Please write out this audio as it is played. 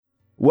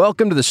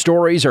Welcome to the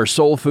Stories Are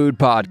Soul Food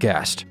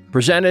podcast,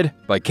 presented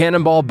by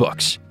Cannonball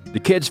Books, the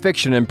kids'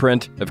 fiction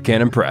imprint of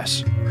Cannon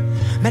Press.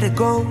 Met a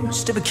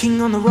ghost of a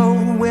king on the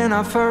road when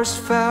I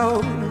first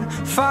fell.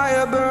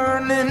 Fire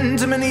burning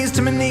to my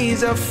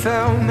knees I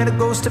fell. Met a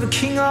ghost of a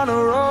king on the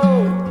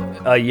road.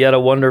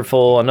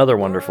 Another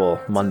wonderful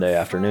Monday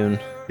afternoon.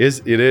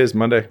 It is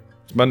Monday.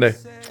 It's Monday.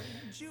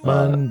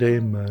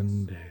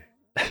 Monday.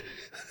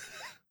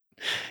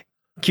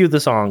 Cue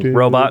the song,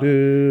 robot.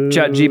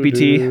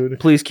 ChatGPT,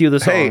 please cue the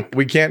song. Hey,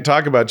 we can't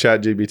talk about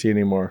ChatGPT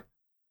anymore.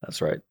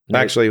 That's right.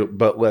 Actually,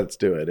 but let's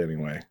do it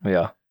anyway.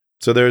 Yeah.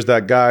 So there's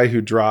that guy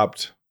who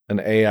dropped an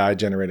AI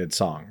generated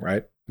song,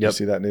 right? Yep. You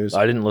see that news?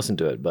 I didn't listen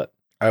to it, but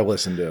I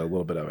listened to a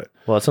little bit of it.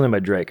 well, it's something by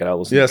Drake, and I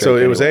listened. Yeah, to Drake so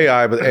it was anyway.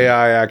 AI, but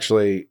AI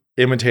actually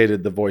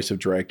imitated the voice of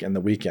Drake and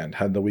The Weeknd,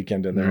 had The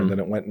Weeknd in there, Mhm. and then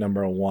it went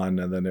number one,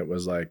 and then it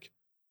was like,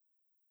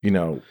 you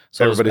know,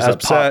 So everybody's as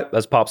upset.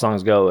 as pop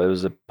songs go, it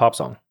was a pop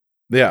song.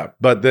 Yeah,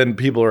 but then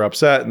people are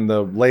upset and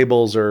the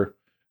labels are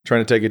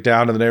trying to take it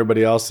down, and then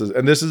everybody else is.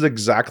 And this is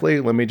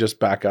exactly, let me just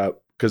back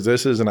up, because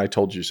this is an I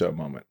told you so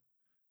moment.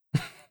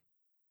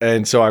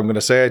 And so I'm going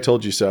to say I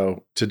told you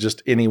so to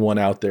just anyone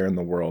out there in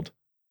the world,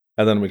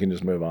 and then we can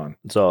just move on.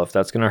 So if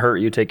that's gonna hurt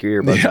you, take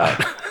your earbuds Yeah.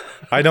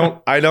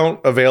 out. I don't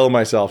avail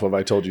myself of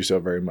I told you so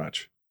very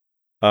much.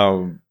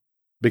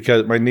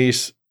 Because my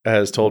niece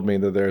has told me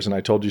that there's an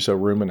I told you so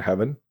room in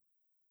heaven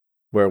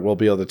where we'll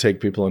be able to take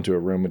people into a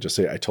room and just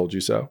say I told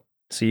you so.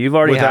 So you've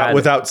already had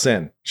Without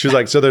sin. She's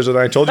like, so there's an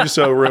I told you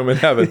so room in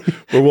heaven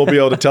where we'll be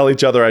able to tell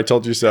each other I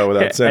told you so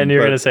without sin. and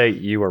you're But- gonna say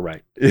you were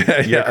right.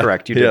 yeah, You're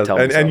correct. You did tell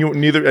me and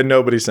so. and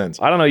nobody sins.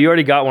 I don't know. You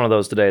already got one of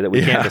those today that we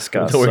Yeah, can't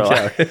discuss. that we So,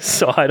 can't.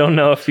 so I don't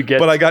know if you get.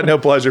 But I got no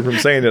pleasure from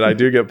saying it. I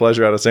do get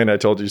pleasure out of saying I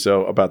told you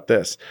so about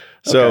this.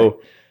 So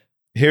Okay.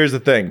 here's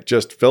the thing,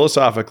 just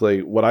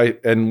philosophically, what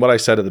I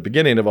said at the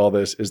beginning of all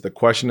this is the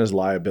question is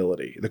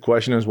liability. The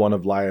question is one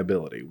of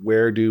liability.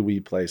 Where do we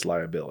place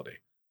liability?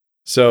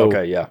 So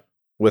Okay. Yeah.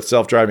 with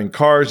self-driving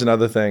cars and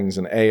other things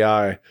and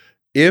AI,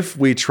 if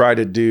we try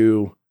to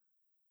do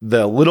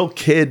the little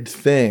kid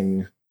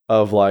thing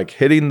of like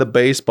hitting the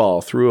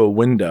baseball through a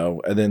window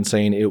and then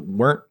saying it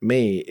weren't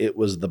me, it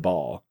was the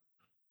ball,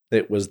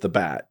 it was the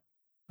bat.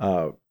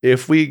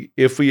 If we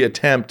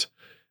attempt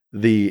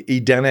the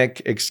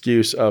Edenic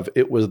excuse of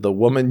it was the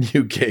woman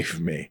you gave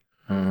me,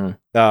 Mhm.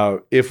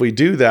 if we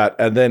do that,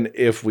 and then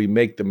if we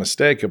make the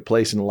mistake of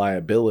placing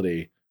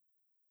liability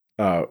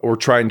or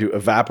trying to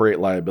evaporate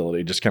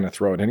liability, just kind of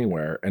throw it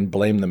anywhere and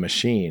blame the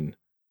machine,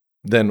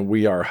 then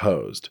we are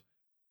hosed.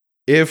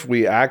 If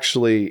we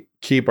actually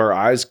keep our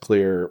eyes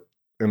clear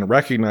and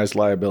recognize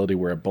liability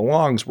where it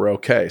belongs, we're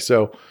okay.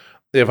 So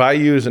if I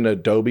use an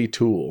Adobe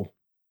tool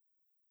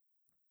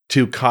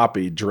to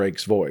copy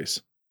Drake's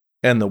voice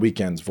and The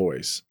Weeknd's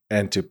voice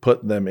and to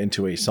put them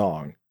into a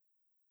song,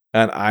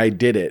 and I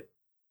did it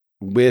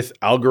with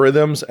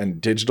algorithms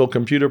and digital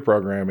computer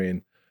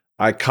programming,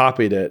 I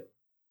copied it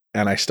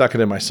and I stuck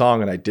it in my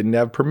song and I didn't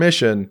have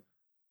permission,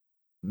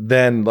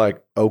 then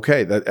like,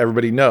 okay, that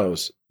everybody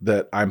knows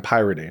that I'm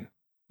pirating.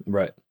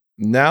 Right.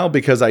 Now,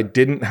 because I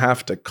didn't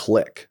have to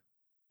click,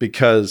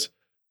 because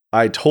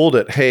I told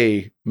it,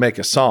 hey, make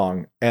a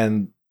song,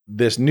 and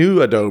this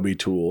new Adobe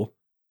tool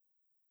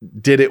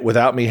did it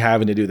without me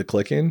having to do the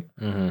clicking.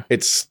 Mm-hmm.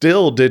 It's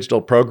still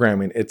digital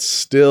programming. It's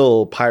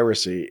still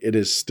piracy. It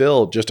is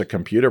still just a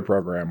computer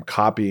program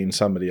copying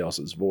somebody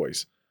else's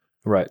voice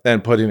Right.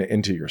 and putting it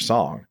into your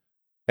song.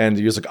 And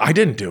he was like, I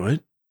didn't do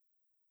it.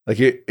 Like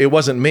it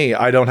wasn't me.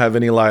 I don't have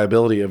any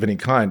liability of any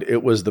kind.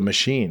 It was the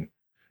machine.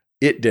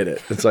 It did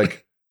it. It's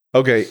like,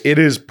 okay, it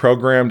is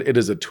programmed. It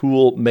is a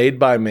tool made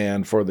by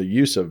man for the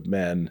use of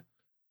men.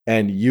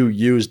 And you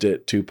used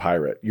it to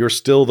pirate. You're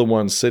still the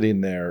one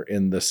sitting there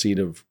in the seat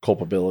of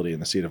culpability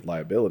and the seat of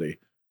liability,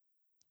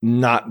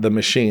 not the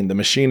machine. The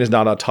machine is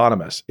not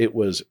autonomous. It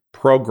was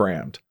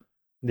programmed.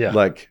 Yeah.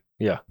 Like,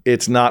 Yeah.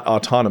 it's not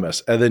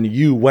autonomous. And then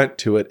you went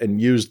to it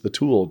and used the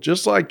tool,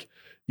 just like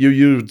you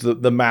used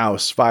the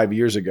mouse 5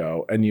 years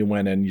ago, and you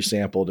went and you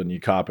sampled and you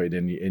copied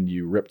and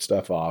you ripped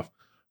stuff off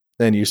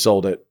and you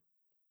sold it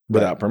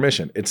without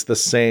permission. It's the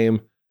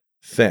same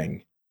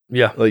thing.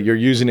 Yeah. Like you're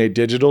using a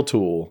digital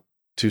tool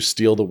to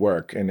steal the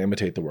work and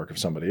imitate the work of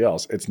somebody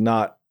else. It's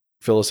not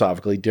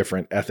philosophically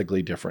different,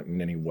 ethically different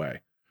in any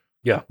way.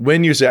 Yeah.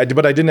 When you say,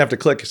 but I didn't have to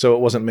click, so it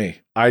wasn't me.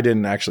 I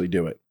didn't actually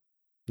do it.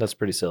 That's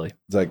pretty silly.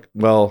 It's like,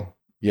 well,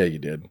 yeah, you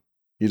did.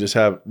 We just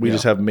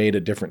have made a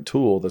different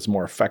tool that's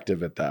more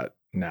effective at that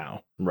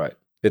now. Right.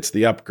 It's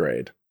the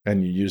upgrade,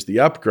 and you use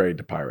the upgrade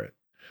to pirate.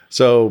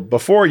 So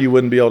before you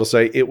wouldn't be able to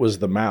say it was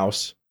the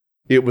mouse.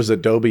 It was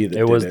Adobe that did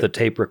it. It was the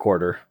tape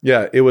recorder.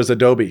 Yeah, it was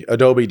Adobe.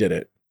 Adobe did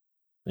it.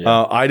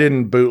 Yeah. I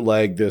didn't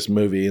bootleg this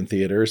movie in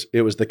theaters.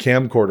 It was the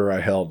camcorder I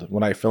held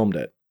when I filmed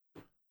it.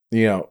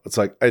 You know, it's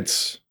like,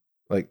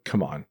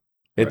 come on.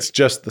 It's Right.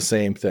 just the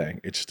same thing.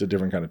 It's just a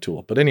different kind of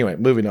tool. But anyway,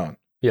 moving on.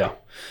 Yeah.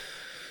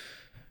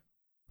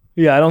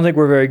 Yeah, I don't think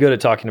we're very good at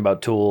talking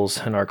about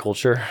tools in our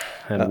culture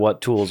and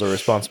what tools are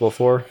responsible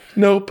for.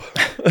 Nope.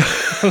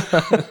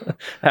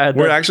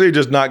 We're actually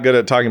just not good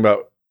at talking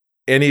about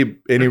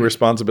any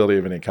responsibility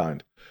of any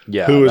kind.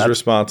 Yeah. Who is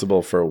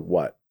responsible for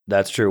what?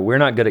 That's true. We're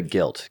not good at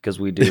guilt because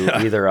we do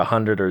either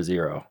 100 or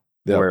 0.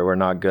 Yeah. We're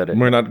not good at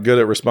We're not good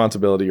at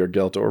responsibility or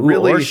guilt or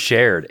or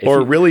shared.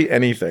 Really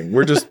anything.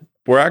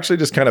 We're actually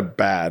just kind of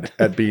bad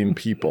at being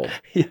people.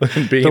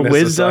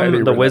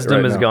 The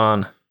wisdom is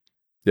gone.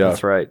 Yeah.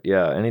 That's right.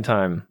 Yeah.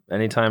 Anytime it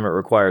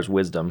requires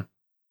wisdom.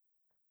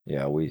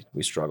 Yeah, we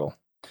struggle.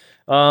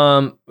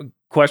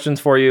 Questions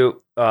for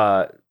you.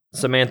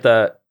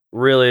 Samantha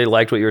really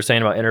liked what you were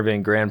saying about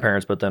interviewing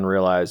grandparents, but then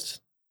realized,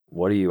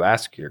 what do you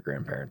ask your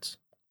grandparents?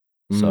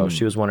 So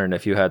she was wondering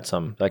if you had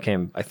some that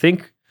came, I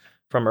think,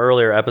 from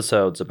earlier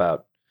episodes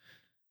about,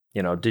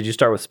 did you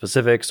start with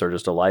specifics or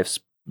just a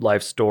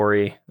life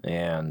story?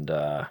 And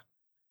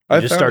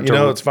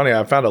it's funny.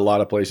 I found a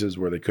lot of places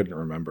where they couldn't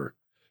remember.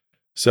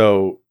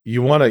 So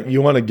you want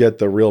to get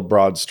the real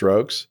broad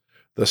strokes,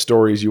 the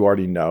stories you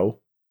already know.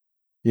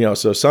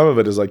 So some of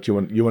it is like you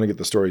want to get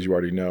the stories you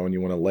already know, and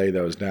you want to lay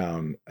those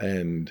down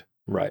and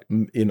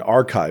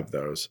archive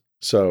those.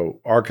 So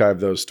archive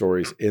those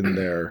stories in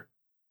their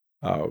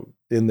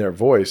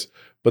voice,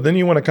 but then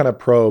you want to kind of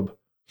probe,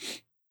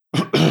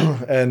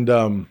 and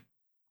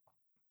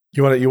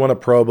you want to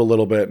probe a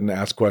little bit and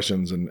ask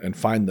questions and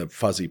find the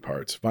fuzzy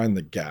parts, find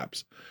the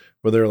gaps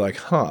where they're like,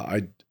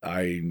 like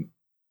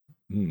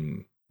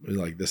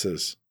this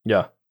is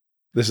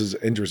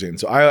interesting.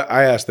 So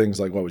I asked things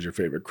like, what was your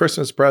favorite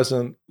Christmas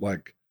present?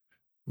 Like,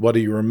 what do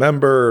you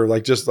remember?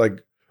 Like, just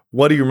like,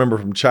 what do you remember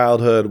from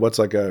childhood? What's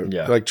like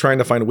like trying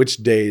to find which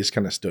days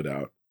kind of stood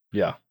out.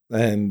 Yeah.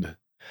 And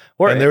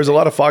there was a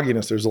lot of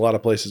fogginess. There's a lot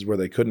of places where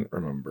they couldn't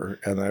remember.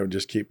 And I would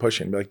just keep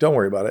pushing, be like, don't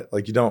worry about it.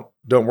 Like, don't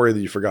worry that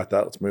you forgot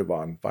that. Let's move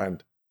on,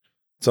 find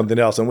something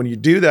else. And when you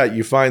do that,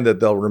 you find that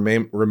they'll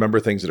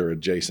remember things that are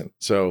adjacent.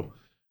 So,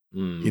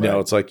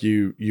 it's like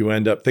you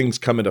end up, things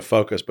come into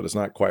focus, but it's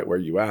not quite where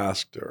you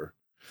asked.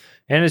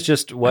 And it's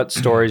just, what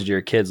stories do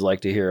your kids like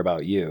to hear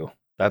about you?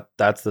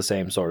 That's the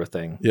same sort of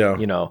thing. Yeah.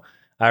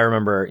 I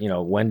remember,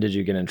 when did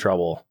you get in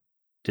trouble?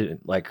 Do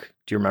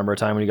you remember a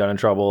time when you got in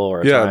trouble,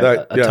 or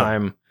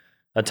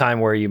a time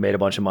where you made a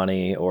bunch of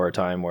money, or a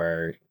time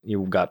where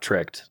you got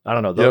tricked? I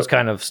don't know. Those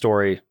kind of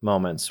story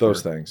moments.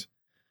 Those things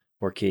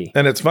were key.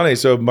 And it's funny.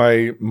 So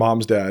my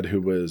mom's dad,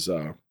 who was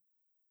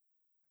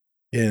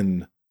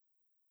in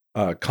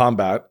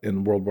combat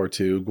in World War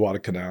II,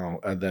 Guadalcanal,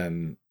 and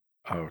then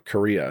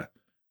Korea,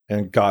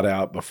 and got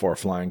out before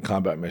flying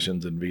combat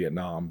missions in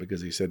Vietnam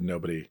because he said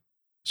nobody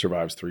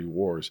survives 3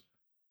 wars.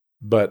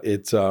 But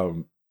it's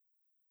I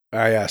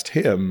asked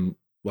him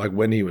like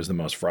when he was the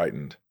most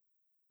frightened,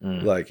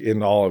 like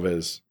in all of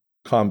his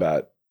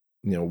combat.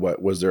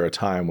 What was there a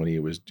time when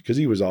because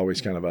he was always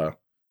kind of a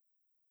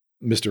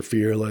Mr.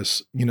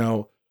 Fearless.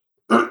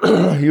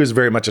 He was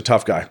very much a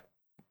tough guy,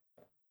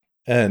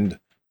 and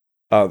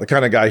the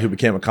kind of guy who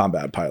became a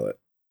combat pilot.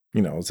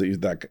 So he's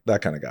that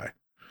kind of guy,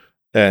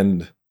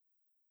 and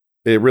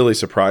it really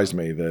surprised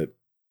me that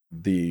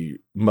the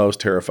most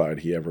terrified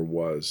he ever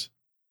was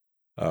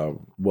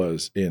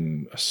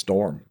in a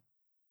storm.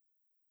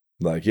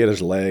 Like, he had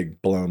his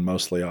leg blown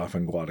mostly off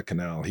in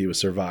Guadalcanal. He was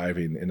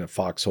surviving in a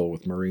foxhole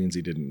with Marines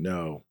he didn't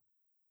know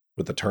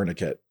with a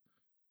tourniquet.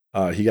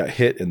 He got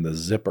hit in the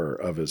zipper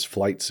of his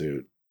flight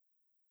suit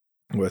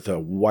with a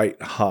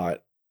white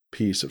hot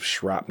piece of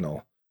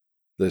shrapnel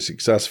that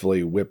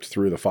successfully whipped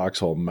through the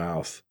foxhole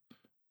mouth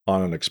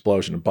on an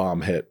explosion. A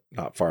bomb hit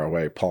not far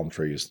away, palm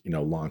trees,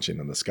 launching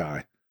in the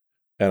sky.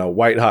 And a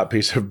white hot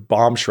piece of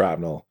bomb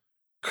shrapnel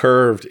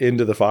curved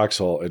into the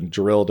foxhole and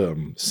drilled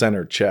him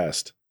center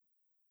chest,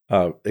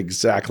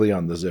 exactly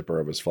on the zipper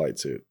of his flight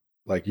suit.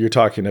 Like, you're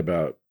talking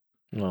about,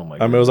 oh my!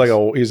 I mean, it was like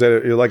it was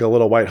like a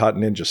little white hot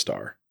ninja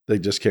star. They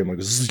just came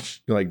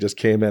just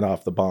came in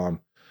off the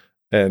bomb,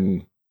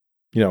 and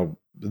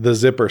the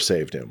zipper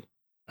saved him.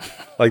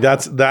 Like,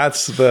 that's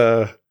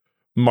the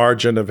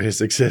margin of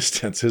his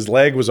existence. His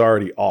leg was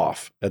already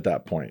off at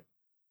that point.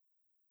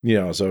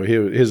 So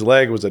his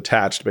leg was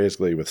attached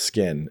basically with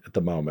skin at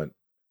the moment.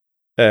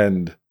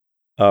 And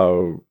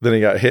then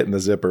he got hit in the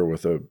zipper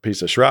with a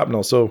piece of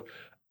shrapnel. So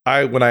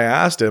when I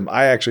asked him,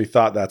 I actually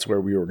thought that's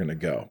where we were going to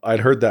go. I'd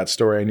heard that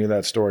story. I knew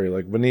that story.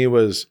 Like, when he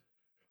was,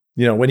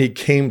 when he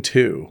came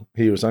to,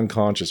 he was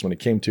unconscious. When he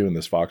came to in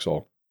this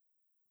foxhole,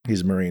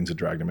 these Marines had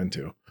dragged him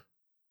into.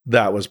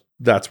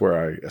 That's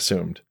where I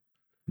assumed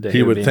that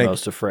he would think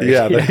most afraid.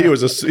 Yeah, that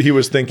he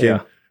was thinking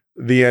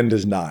the end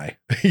is nigh.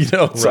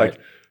 It's like,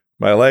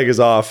 my leg is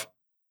off,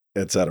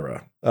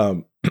 etc.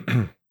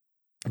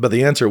 But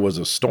the answer was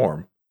a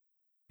storm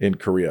in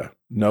Korea.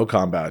 No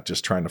combat,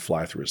 just trying to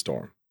fly through a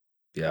storm.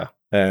 Yeah.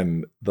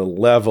 And the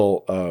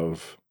level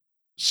of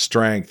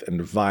strength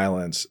and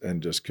violence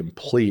and just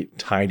complete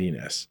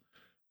tidiness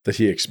that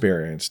he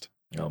experienced.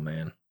 Oh,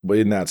 man.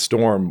 In that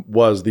storm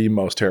was the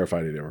most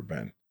terrified he'd ever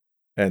been.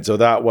 And so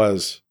that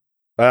was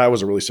a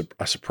really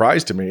a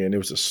surprise to me. And it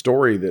was a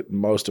story that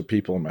most of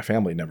people in my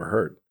family never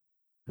heard.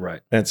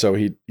 Right. And so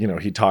he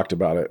talked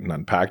about it and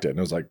unpacked it. And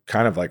it was like,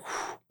 kind of like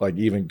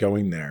even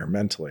going there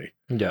mentally.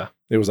 Yeah.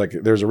 It was like,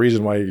 there's a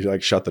reason why he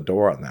shut the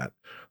door on that.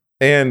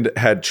 and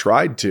had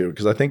tried to,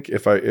 because I think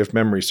if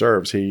memory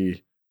serves,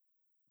 he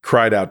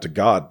cried out to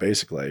God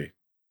basically,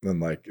 and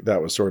like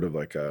that was sort of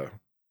like a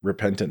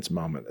repentance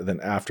moment. And then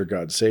after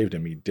God saved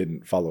him, he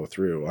didn't follow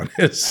through on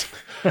his,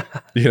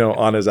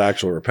 on his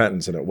actual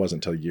repentance, and it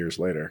wasn't until years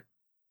later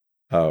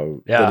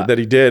that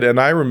he did. And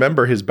I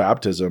remember his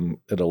baptism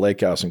at a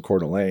lake house in Coeur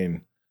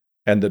d'Alene,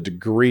 and the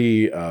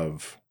degree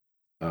of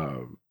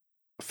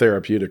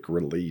therapeutic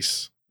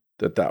release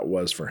that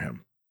was for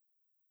him.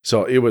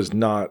 So it was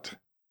not.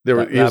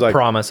 That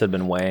promise had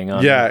been weighing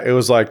on. Yeah, it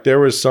was like there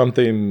was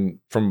something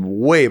from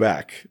way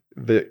back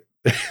that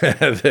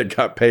that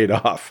got paid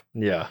off.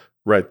 Yeah,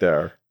 right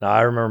there. Now,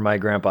 I remember my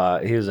grandpa.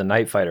 He was a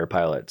night fighter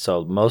pilot,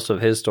 so most of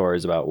his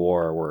stories about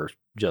war were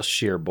just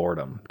sheer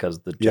boredom because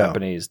the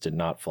Japanese did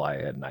not fly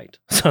at night,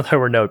 so there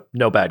were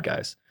no bad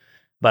guys.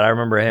 But I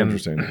remember him.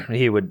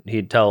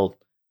 He'd tell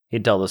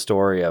the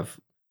story of,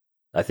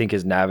 I think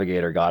his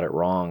navigator got it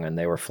wrong and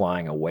they were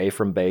flying away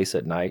from base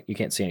at night. You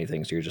can't see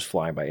anything, so you're just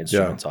flying by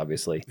instruments,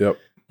 obviously. Yep.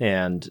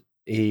 And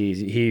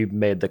he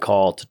made the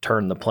call to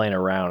turn the plane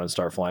around and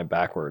start flying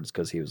backwards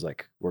because he was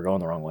like, we're going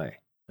the wrong way.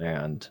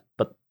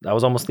 But that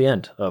was almost the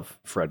end of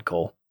Fred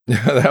Cole.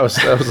 Yeah, that was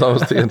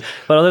almost the end.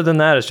 But other than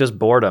that, it's just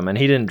boredom. And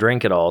he didn't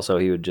drink at all, so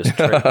he would just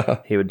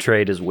he would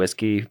trade his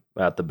whiskey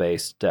at the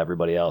base to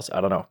everybody else. I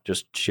don't know,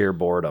 just sheer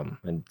boredom,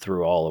 and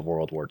through all of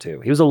World War II.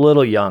 He was a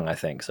little young, I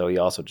think, so he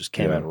also just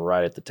came in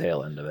right at the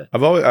tail end of it.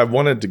 I've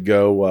wanted to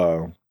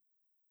go.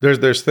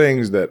 There's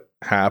things that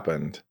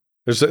happened.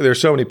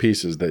 There's so many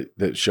pieces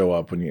that show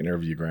up when you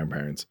interview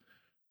grandparents.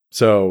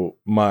 So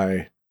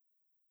my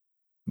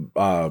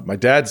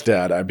dad's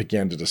dad, I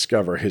began to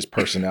discover his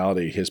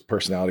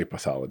personality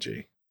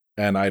pathology.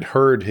 And I'd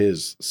heard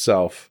his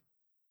self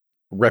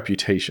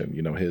reputation,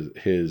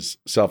 his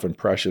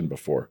self-impression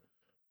before.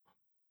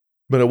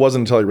 But it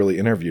wasn't until I really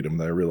interviewed him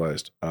that I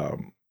realized,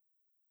 how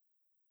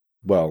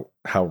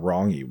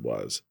wrong he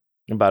was.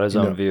 About his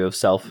own view of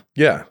self.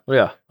 Yeah.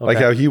 Yeah. Okay. Like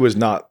how he was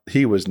not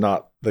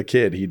the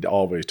kid he'd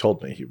always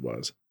told me he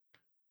was.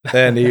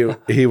 And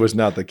he was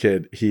not the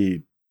kid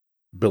he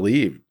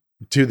believed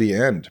to the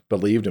end,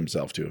 believed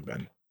himself to have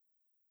been.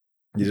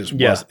 He just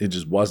it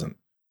just wasn't.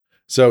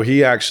 So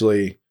he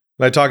actually,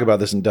 and I talk about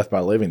this in Death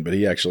by Living, but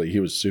he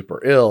was super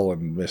ill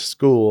and missed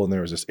school. And there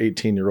was this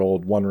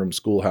 18-year-old one-room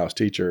schoolhouse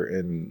teacher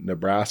in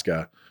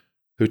Nebraska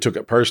who took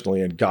it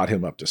personally and got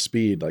him up to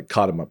speed, like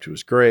caught him up to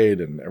his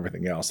grade and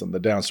everything else. And the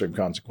downstream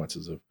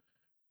consequences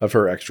of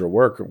her extra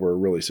work were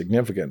really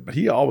significant. But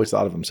he always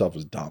thought of himself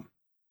as dumb.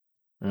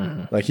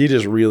 Mm-hmm. Like he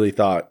just really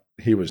thought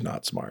he was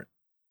not smart.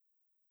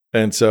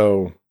 And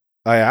so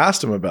I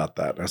asked him about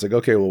that. I was like,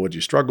 okay, well, what'd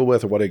you struggle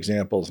with, or what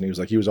examples? And he was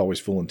like, he was always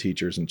fooling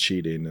teachers and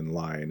cheating and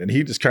lying. And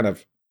he just kind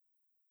of,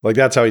 like,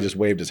 that's how he just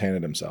waved his hand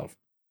at himself.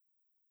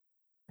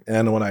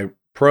 And when I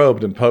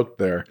probed and poked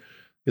there,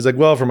 he's like,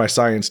 well, for my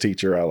science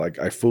teacher,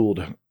 I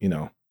fooled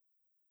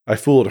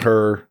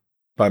her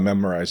by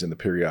memorizing the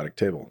periodic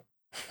table.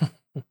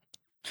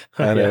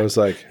 And it was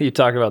like, you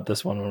talked about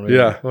this one when we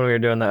were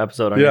doing that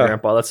episode on your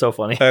grandpa. That's so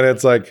funny. And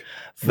it's like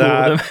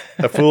I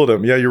fooled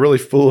him. Yeah, you really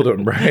fooled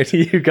him, right?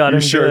 You got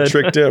him. You sure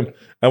tricked him.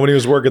 And when he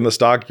was working the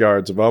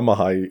stockyards of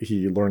Omaha,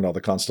 he learned all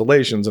the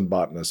constellations and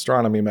bought an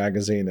astronomy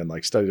magazine and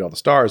like studied all the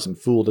stars and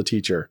fooled a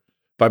teacher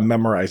by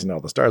memorizing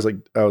all the stars. Like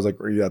I was like,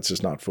 that's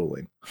just not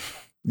fooling.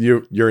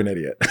 You're an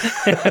idiot.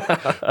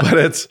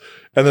 But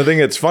and the thing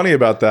that's funny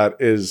about that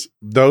is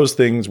those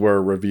things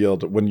were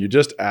revealed when you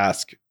just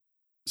ask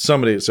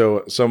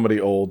somebody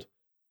old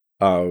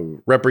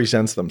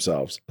represents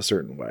themselves a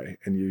certain way,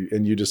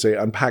 and you just say,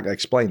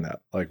 explain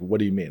that. Like, what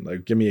do you mean?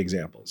 Like, give me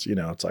examples.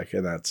 It's like,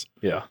 and that's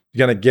you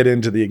gotta get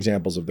into the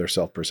examples of their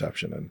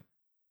self-perception and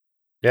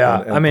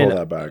I mean, pull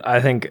that back.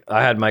 I think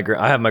I have my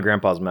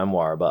grandpa's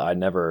memoir, but I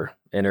never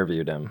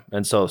interviewed him,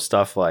 and so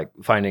stuff like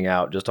finding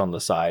out just on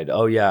the side,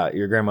 oh yeah,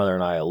 your grandmother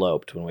and I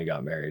eloped when we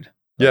got married.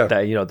 Like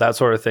that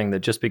sort of thing that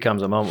just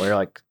becomes a moment where you're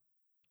like,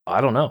 I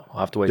don't know.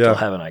 I'll have to wait till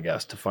heaven, I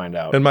guess, to find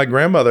out. And my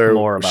grandmother,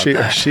 more about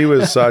that. she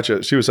was such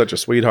a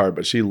sweetheart,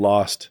 but she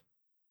lost.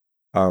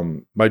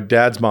 My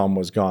dad's mom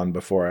was gone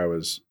before I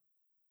was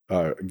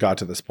got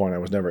to this point. I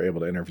was never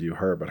able to interview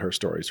her, but her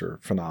stories are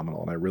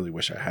phenomenal, and I really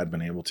wish I had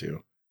been able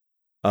to.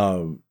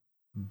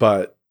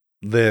 But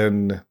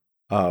then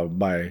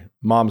my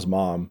mom's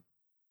mom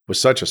was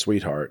such a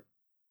sweetheart.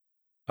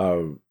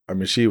 I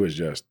mean, she was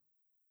just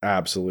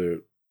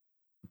absolute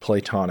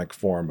platonic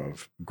form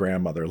of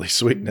grandmotherly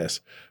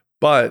sweetness,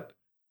 but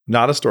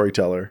not a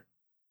storyteller.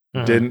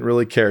 Mm-hmm. Didn't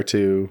really care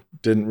to,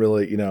 didn't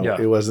really,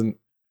 it wasn't,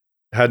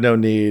 had no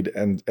need.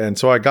 And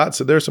so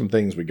there's some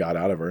things we got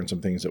out of her and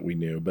some things that we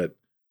knew, but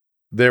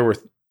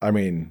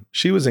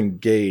she was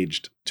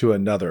engaged to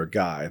another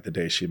guy the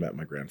day she met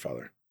my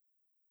grandfather.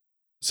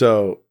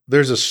 So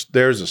there's a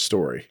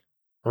story,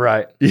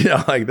 right?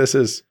 Like this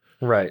is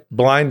right.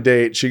 Blind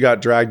date. She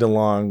got dragged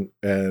along,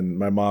 and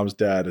my mom's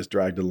dad is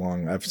dragged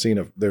along. I've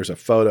seen there's a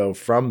photo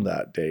from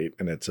that date,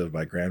 and it's of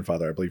my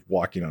grandfather, I believe,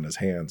 walking on his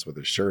hands with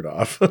his shirt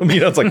off.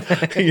 It's like,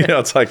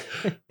 it's like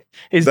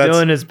he's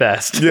doing his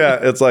best. Yeah,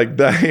 it's like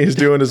that. He's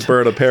doing his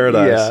bird of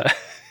paradise.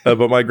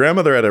 But my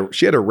grandmother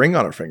she had a ring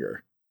on her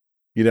finger.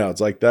 You know,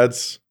 it's like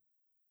that's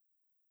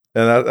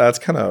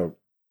kind of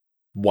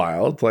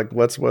wild. Like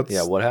what's what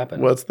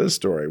happened? What's this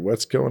story?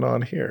 What's going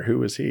on here?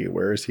 Who is he?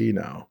 Where is he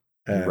now?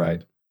 And,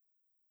 right.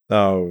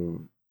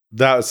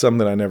 That was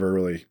something I never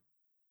really,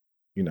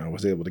 you know,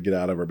 was able to get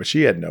out of her, but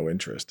she had no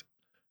interest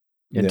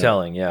in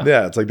telling. Yeah.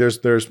 Yeah. It's like, there's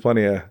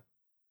plenty of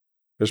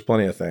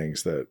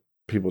things that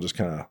people just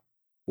kind of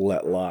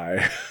let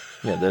lie.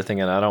 Yeah. They're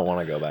thinking, I don't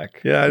want to go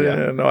back.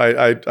 Yeah. No,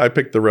 I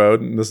picked the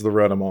road and this is the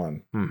road I'm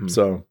on. Mm-hmm.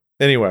 So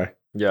anyway.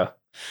 Yeah.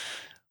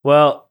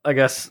 Well, I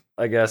guess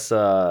that's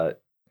a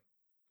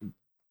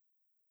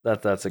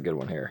good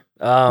one here.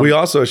 We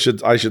also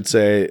I should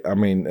say, I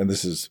mean, and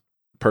this is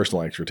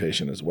personal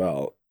exhortation as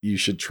well. You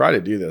should try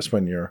to do this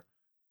when you're,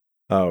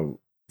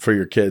 for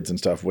your kids and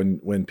stuff,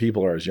 when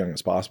people are as young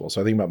as possible. So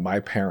I think about my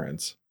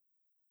parents,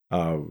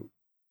 you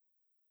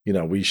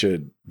know, we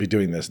should be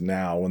doing this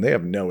now when they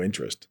have no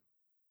interest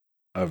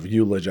of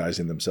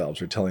eulogizing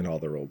themselves or telling all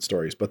their old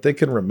stories, but they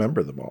can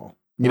remember them all.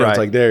 You know, it's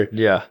like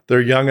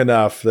they're young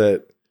enough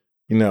that,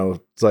 you know,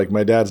 it's like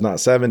my dad's not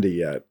 70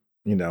 yet,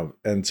 you know,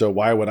 and so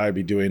why would I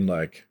be doing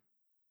like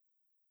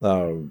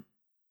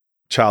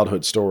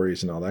childhood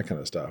stories and all that kind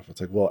of stuff?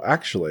 It's like, well,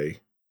 actually,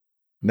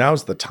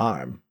 now's the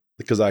time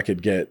because I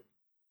could get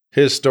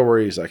his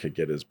stories, I could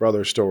get his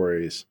brother's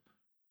stories.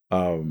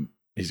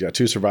 He's got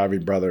 2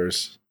 surviving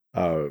brothers.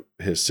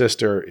 His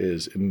sister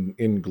is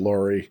in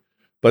glory,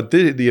 but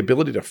the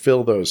ability to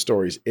fill those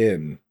stories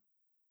in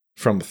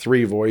from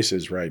 3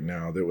 voices right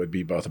now that would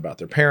be both about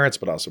their parents,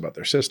 but also about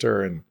their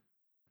sister. And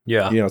you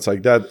know, it's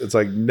like that. It's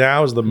like,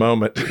 now's the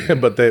moment,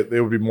 but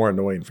they would be more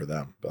annoying for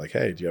them. But like,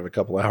 hey, do you have a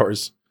couple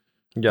hours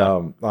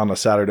on a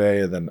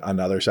Saturday and then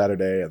another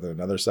Saturday and then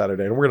another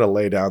Saturday? And we're going to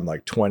lay down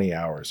like 20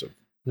 hours of.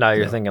 Now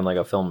you're thinking like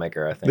a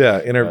filmmaker, I think. Yeah.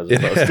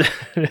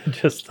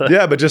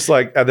 Yeah, but just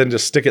like, and then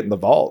just stick it in the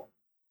vault.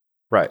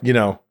 Right. You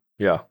know?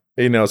 Yeah.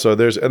 You know, so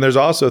there's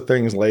also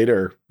things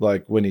later,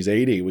 like when he's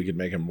 80, we could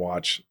make him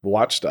watch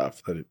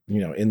stuff that, you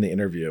know, in the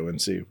interview and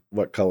see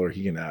what color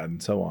he can add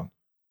and so on.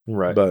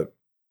 Right. But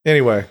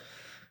anyway.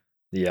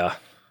 Yeah.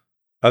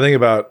 I think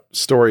about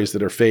stories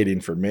that are fading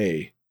for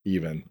me,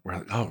 even. We're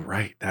like, oh,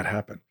 right, that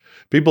happened.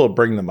 People will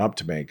bring them up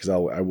to me because I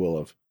will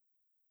have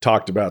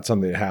talked about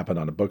something that happened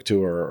on a book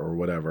tour or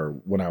whatever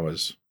when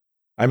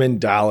I'm in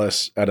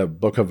Dallas at a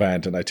book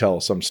event and I tell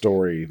some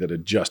story that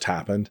had just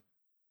happened.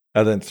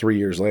 And then 3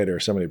 years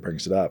later, somebody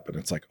brings it up and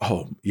it's like,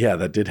 oh, yeah,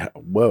 that did.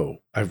 Whoa,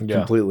 I've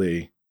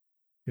completely,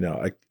 you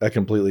know, I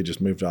completely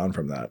just moved on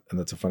from that. And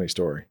that's a funny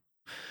story.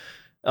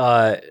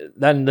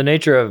 Then the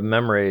nature of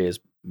memory is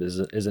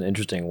an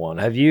interesting one.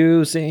 Have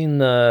you seen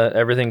the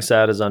Everything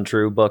Sad is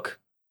Untrue book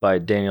by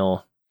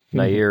Daniel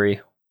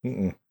Nayeri?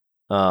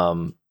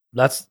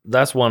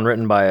 That's one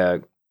written by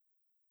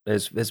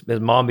his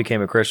mom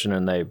became a Christian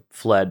and they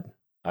fled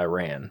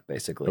Iran,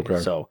 basically. Okay.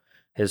 So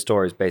his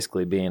story is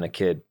basically being a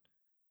kid,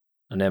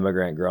 an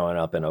immigrant growing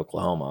up in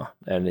Oklahoma.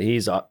 And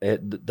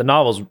the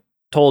novel's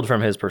told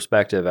from his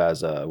perspective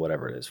as a,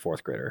 whatever it is,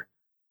 4th grader.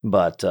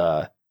 But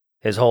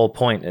his whole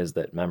point is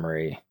that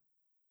memory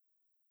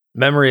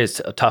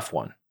is a tough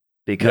one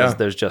because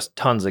there's just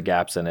tons of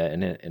gaps in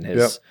it. And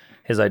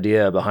his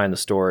idea behind the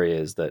story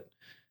is that,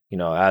 you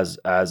know, as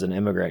an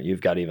immigrant,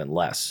 you've got even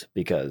less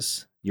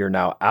because you're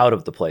now out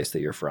of the place that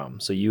you're from.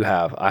 So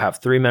I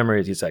have 3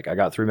 memories. He's like, I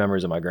got 3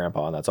 memories of my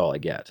grandpa and that's all I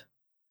get.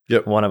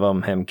 Yep. One of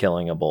them, him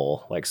killing a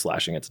bull, like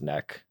slashing its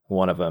neck.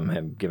 One of them,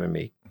 him giving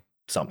me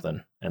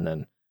something. And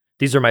then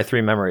these are my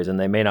 3 memories and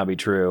they may not be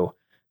true.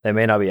 They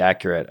may not be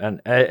accurate.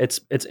 And it's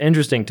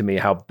interesting to me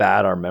how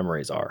bad our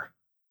memories are.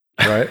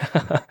 Right.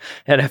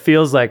 And it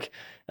feels like,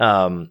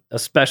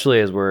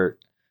 especially as the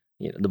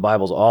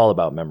Bible's all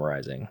about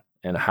memorizing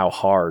and how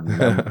hard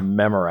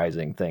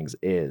memorizing things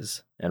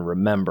is and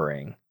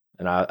remembering.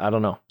 And I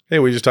don't know. Hey,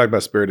 we just talked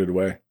about Spirited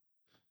Away.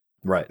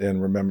 Right.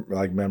 And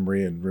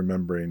memory and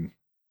remembering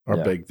are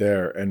big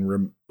there.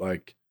 And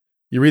like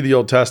you read the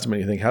Old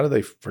Testament, you think, how do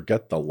they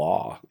forget the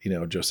law? You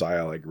know,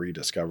 Josiah like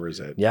rediscovers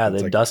it. Yeah,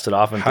 they dust it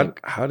off and think,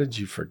 how did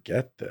you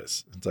forget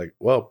this? It's like,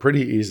 well,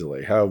 pretty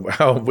easily. How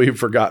have we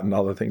forgotten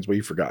all the things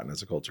we've forgotten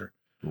as a culture?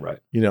 Right.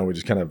 You know, we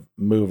just kind of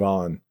move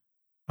on.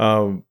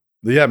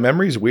 Yeah,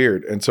 memory's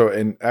weird.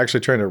 And actually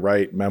trying to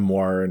write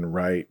memoir and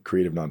write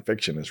creative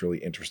nonfiction is really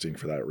interesting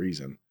for that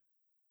reason.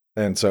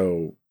 And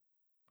so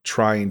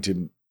trying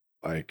to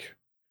like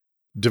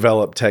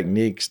develop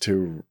techniques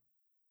to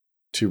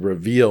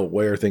reveal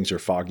where things are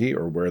foggy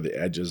or where the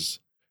edges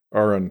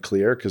are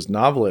unclear, because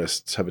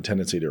novelists have a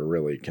tendency to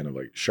really kind of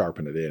like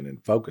sharpen it in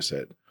and focus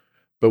it.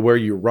 But where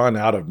you run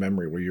out of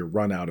memory, where you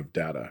run out of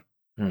data,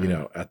 you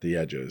know, at the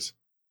edges,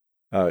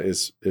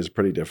 is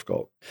pretty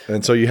difficult.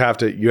 And so you have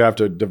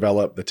to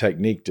develop the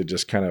technique to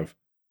just kind of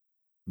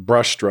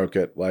brushstroke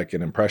it like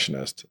an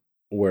impressionist,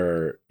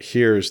 where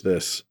here's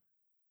this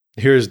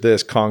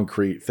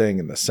concrete thing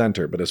in the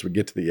center, but as we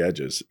get to the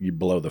edges, you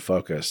blow the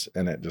focus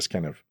and it just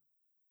kind of,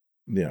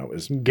 you know,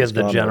 gives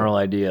the general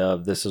idea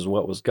of this is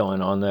what was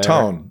going on there.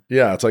 Tone.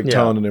 Yeah. It's like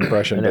tone and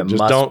impression. And it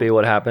must be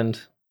what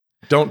happened.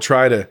 Don't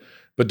try to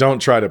but don't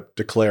try to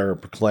declare or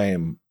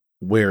proclaim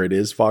where it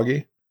is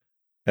foggy.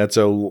 And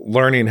so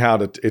learning how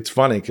to, it's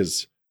funny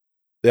because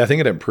I think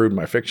it improved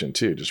my fiction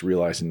too, just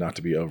realizing not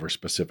to be over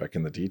specific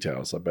in the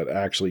details, but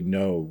actually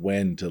know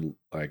when to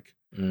like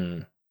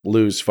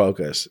lose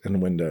focus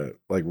and when to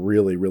like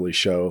really, really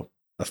show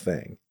a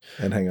thing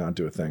and hang on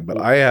to a thing. But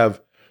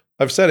I've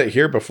said it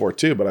here before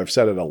too, but I've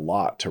said it a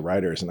lot to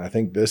writers. And I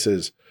think this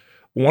is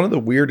one of the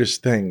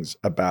weirdest things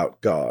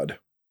about God,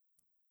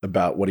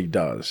 about what he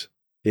does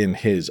in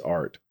his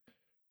art,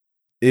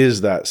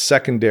 is that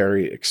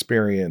secondary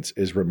experience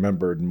is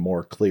remembered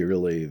more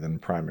clearly than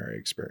primary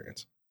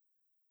experience.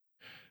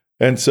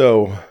 And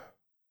so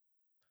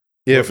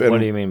what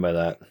do you mean by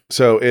that?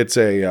 So it's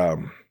if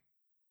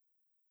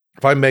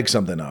I make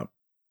something up,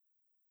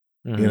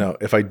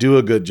 if I do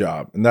a good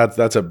job, and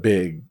that's a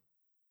big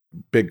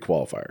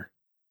qualifier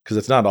because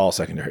it's not all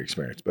secondary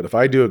experience, but if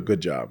I do a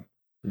good job,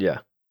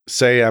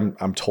 say I'm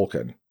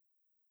Tolkien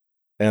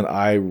and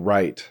I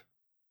write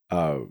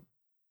the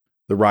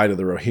Ride of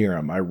the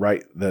Rohirrim. I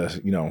write the,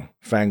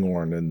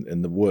 Fangorn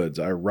in the woods.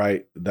 I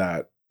write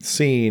that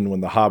scene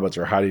when the hobbits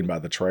are hiding by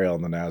the trail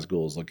and the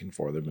Nazgul is looking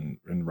for them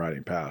and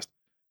riding past.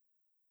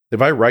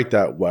 If I write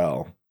that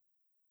well,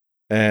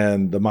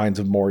 and the Mines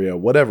of Moria,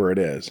 whatever it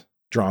is,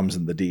 Drums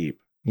in the Deep,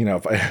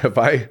 if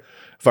I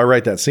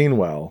write that scene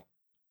well,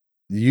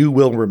 you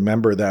will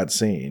remember that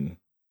scene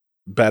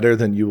better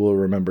than you will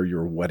remember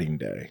your wedding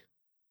day.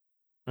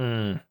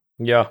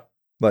 Yeah.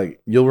 Like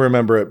you'll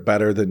remember it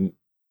better than,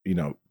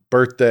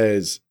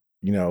 birthdays,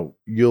 you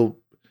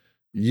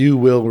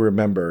will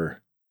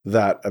remember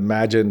that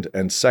imagined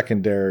and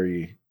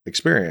secondary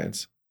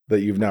experience that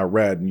you've now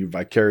read and you've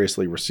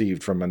vicariously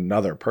received from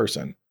another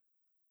person.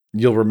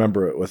 You'll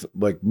remember it with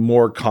like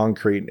more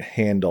concrete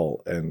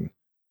handle and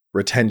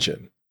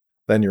retention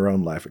than your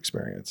own life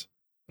experience.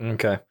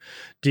 Okay.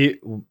 Do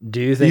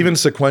you think even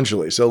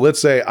sequentially? So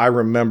let's say I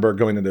remember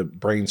going into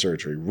brain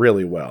surgery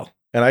really well.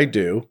 And I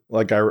do,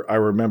 like I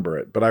remember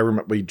it, but I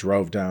remember we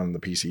drove down the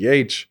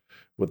PCH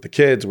with the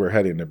kids. We're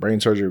heading to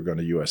brain surgery. We're going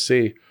to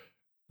USC.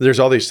 There's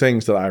all these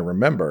things that I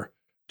remember.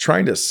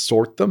 Trying to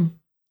sort them,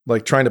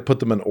 like trying to put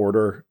them in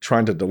order,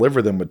 trying to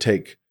deliver them would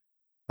take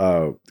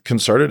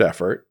concerted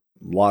effort,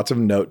 lots of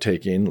note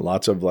taking,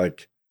 lots of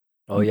like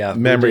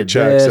memory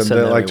checks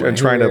and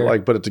trying to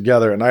like put it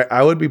together. And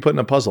I would be putting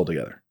a puzzle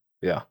together.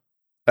 Yeah.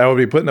 I would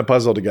be putting a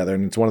puzzle together.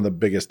 And it's one of the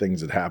biggest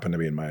things that happened to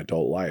me in my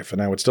adult life.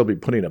 And I would still be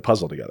putting a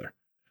puzzle together.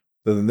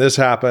 Then this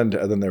happened.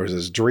 And then there was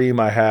this dream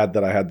I had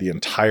the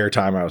entire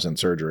time I was in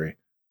surgery.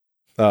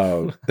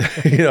 I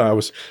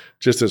was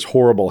just this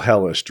horrible,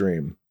 hellish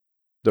dream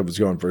that was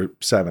going for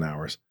 7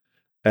 hours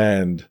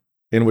and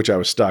in which I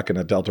was stuck in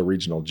a Delta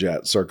regional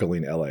jet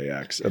circling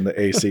LAX and the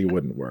AC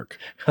wouldn't work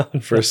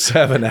for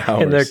 7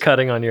 hours. And they're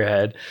cutting on your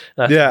head.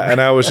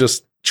 And I was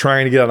just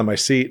trying to get out of my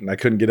seat and I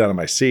couldn't get out of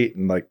my seat.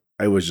 And like,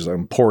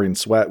 I'm pouring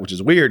sweat, which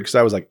is weird because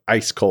I was like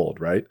ice cold,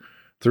 right?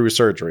 Through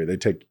surgery, they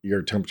take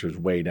your temperatures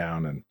way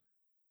down and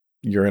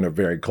you're in a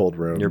very cold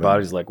room. Your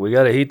body's like, we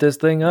got to heat this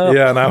thing up.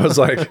 Yeah. And I was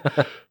like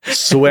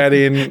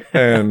sweating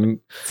and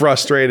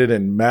frustrated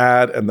and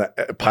mad. And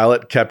the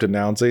pilot kept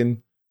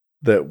announcing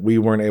that we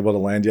weren't able to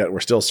land yet. We're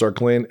still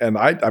circling. And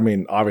I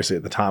mean, obviously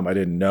at the time I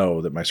didn't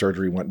know that my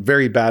surgery went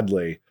very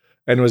badly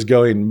and was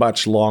going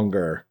much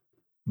longer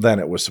than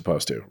it was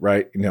supposed to,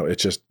 right?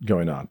 It's just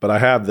going on. But I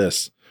have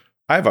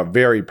a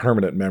very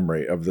permanent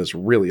memory of this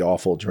really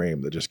awful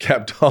dream that just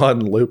kept on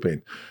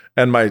looping.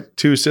 And my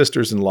two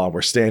sisters-in-law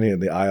were standing in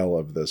the aisle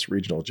of this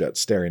regional jet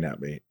staring at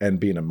me and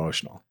being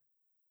emotional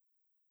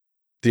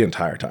the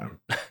entire time.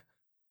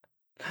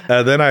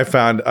 And then I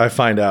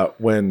find out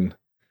when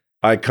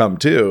I come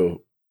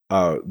to,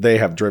 they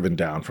have driven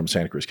down from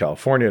Santa Cruz,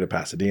 California to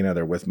Pasadena.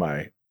 They're with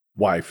my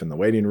wife in the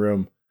waiting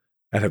room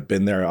and have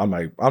been there on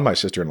my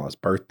sister-in-law's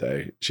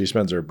birthday. She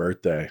spends her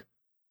birthday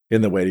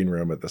in the waiting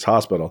room at this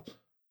hospital.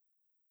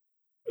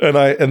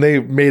 And they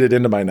made it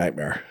into my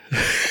nightmare.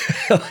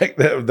 Like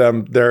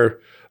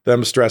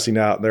them stressing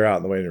out and they're out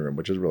in the waiting room,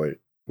 which is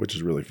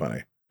really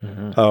funny.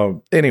 Mm-hmm.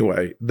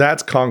 Anyway,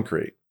 that's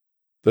concrete.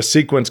 The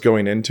sequence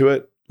going into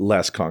it,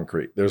 less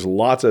concrete. There's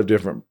lots of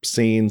different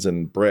scenes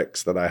and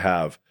bricks that I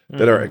have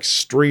that are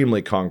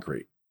extremely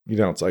concrete.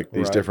 It's like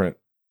these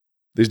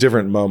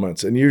different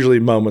moments, and usually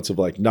moments of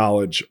like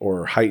knowledge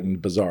or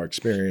heightened bizarre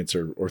experience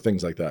or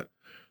things like that.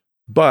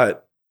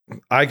 But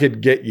I could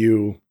get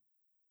you,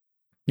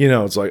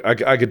 it's like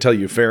I could tell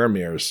you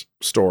Faramir's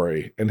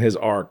story and his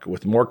arc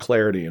with more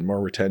clarity and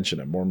more retention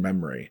and more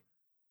memory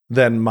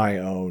than my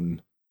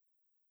own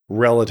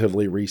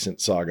relatively recent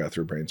saga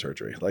through brain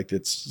surgery. Like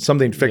it's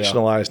something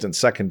fictionalized and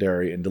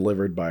secondary and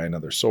delivered by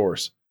another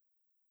source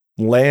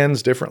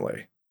lands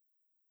differently.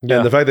 Yeah.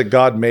 And the fact that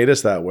God made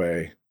us that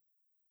way,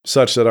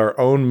 such that our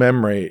own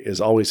memory is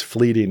always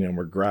fleeting and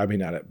we're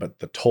grabbing at it, but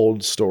the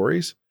told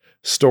stories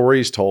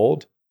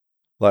told,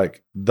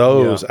 like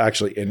those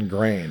actually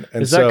ingrain.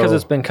 And is that because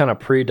it's been kind of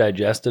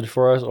pre-digested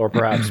for us or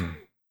perhaps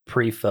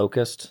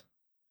pre-focused?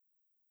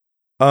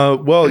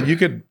 Well, you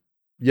could,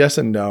 yes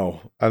and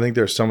no. I think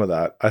there's some of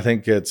that. I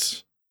think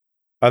it's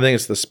I think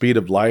it's the speed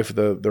of life,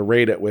 the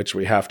rate at which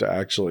we have to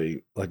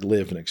actually like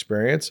live and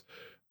experience.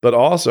 But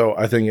also,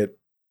 I think it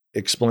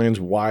explains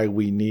why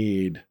we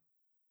need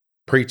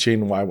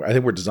preaching. Why I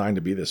think we're designed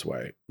to be this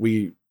way.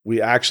 We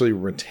actually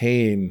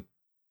retain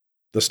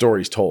the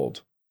stories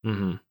told.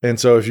 Mm-hmm. And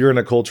so, if you're in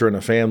a culture and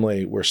a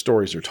family where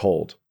stories are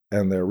told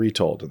and they're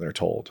retold and they're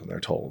told and they're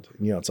told,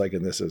 it's like,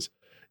 and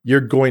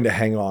you're going to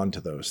hang on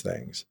to those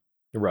things,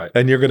 Right.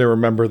 and you're going to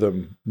remember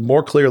them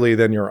more clearly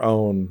than your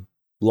own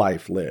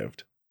life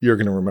lived. You're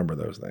going to remember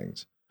those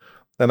things.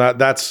 And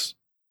that's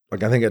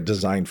like, I think a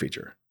design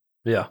feature.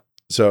 Yeah.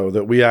 So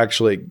that we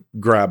actually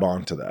grab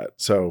onto that.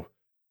 So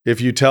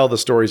if you tell the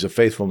stories of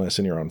faithfulness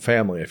in your own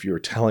family, if you're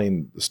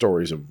telling the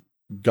stories of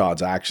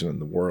God's action in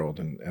the world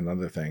and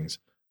other things,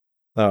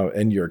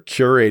 and you're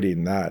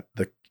curating that,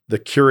 the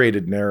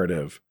curated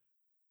narrative,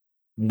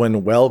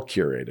 when well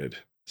curated,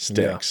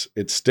 sticks.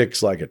 Yeah. It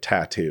sticks like a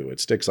tattoo. It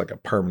sticks like a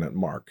permanent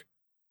mark.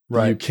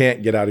 Right. You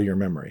can't get out of your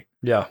memory.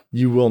 Yeah.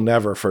 You will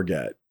never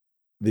forget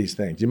these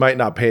things. You might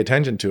not pay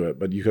attention to it,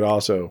 but you could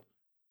also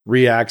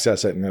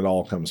re-access it and it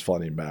all comes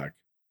flooding back.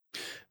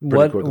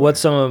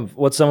 What's some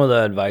of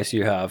the advice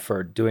you have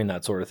for doing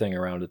that sort of thing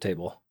around a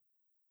table?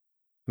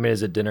 I mean,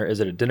 is it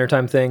a dinner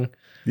time thing?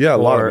 Yeah, a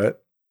lot of it.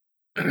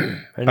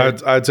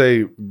 I'd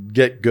say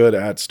get good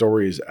at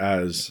stories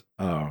as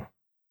a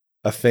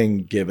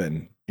thing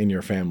given in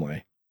your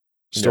family.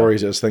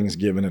 Stories as things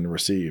given and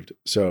received.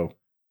 So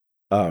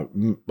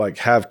like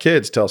have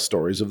kids tell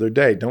stories of their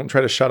day. Don't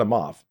try to shut them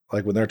off.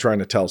 Like when they're trying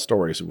to tell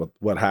stories of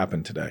what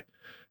happened today,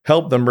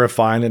 help them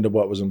refine into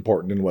what was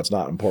important and what's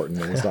not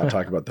important. And let's not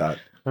talk about that.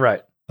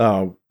 Right.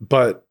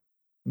 But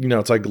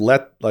it's like,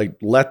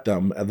 let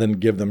them, and then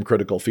give them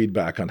critical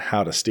feedback on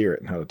how to steer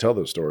it and how to tell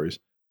those stories.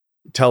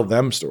 Tell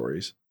them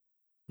stories,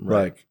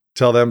 right. Like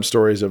tell them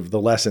stories of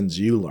the lessons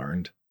you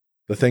learned,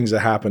 the things that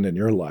happened in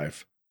your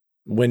life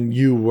when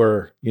you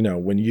were,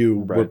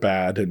 were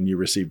bad and you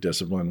received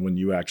discipline, when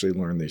you actually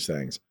learned these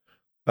things,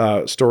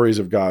 stories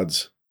of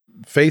God's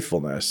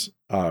faithfulness,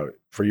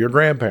 for your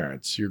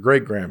grandparents, your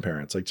great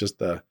grandparents, like just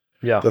the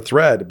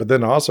thread, but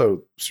then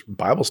also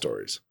Bible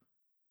stories.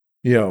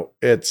 And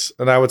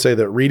I would say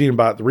that reading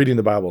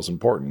the Bible is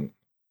important.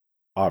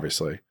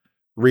 Obviously,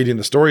 reading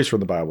the stories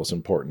from the Bible is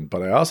important,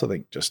 but I also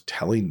think just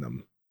telling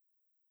them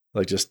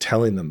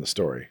the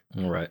story.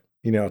 Right.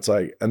 It's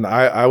like, and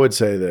I would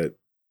say that,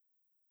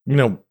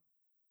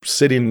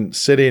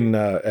 sitting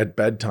at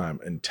bedtime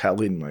and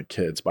telling my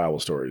kids Bible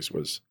stories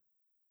was,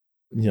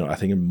 I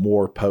think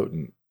more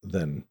potent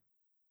than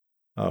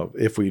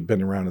if we'd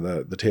been around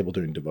the table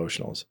doing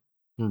devotionals.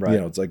 Right.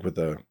 It's like with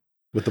the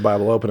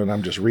Bible open and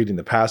I'm just reading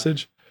the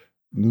passage,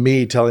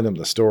 me telling them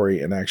the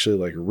story and actually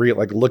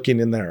like looking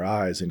in their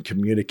eyes and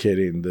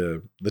communicating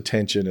the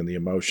tension and the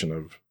emotion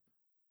of,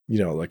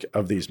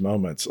 of these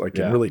moments,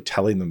 and really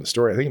telling them the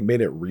story. I think it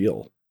made it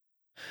real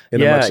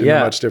in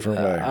a much different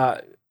way.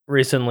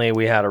 Recently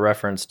we had a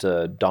reference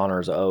to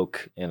Donner's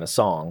Oak in a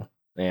song,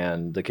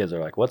 and the kids are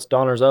like, "What's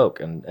Donner's Oak?"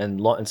 And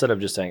instead of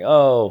just saying,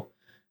 "Oh,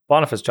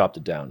 Boniface chopped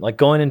it down," like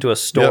going into a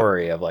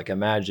story of like,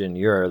 imagine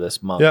you're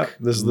this monk. Yeah,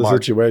 this is the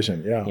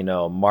situation.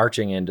 Yeah,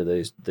 marching into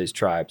these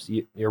tribes.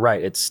 You're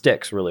right; it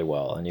sticks really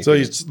well. And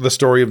it's the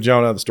story of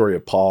Jonah, the story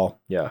of Paul.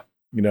 Yeah,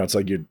 it's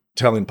like you're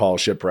telling Paul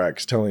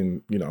shipwrecks,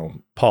 telling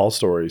Paul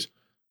stories.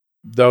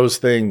 Those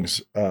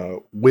things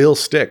will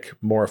stick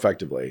more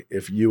effectively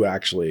if you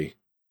actually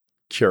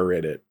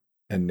curate it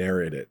and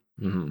narrate it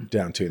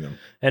down to them.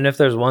 And if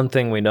there's one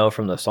thing we know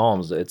from the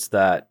Psalms, it's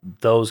that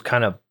those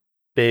kind of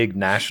big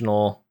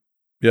national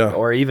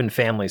or even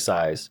family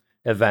size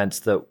events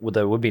that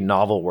would be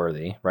novel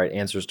worthy, right?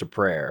 Answers to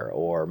prayer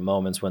or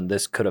moments when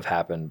this could have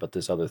happened, but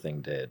this other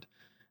thing did.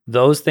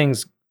 Those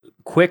things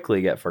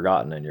quickly get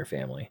forgotten in your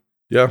family.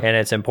 Yeah. And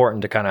it's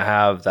important to kind of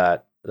have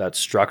that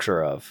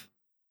structure of,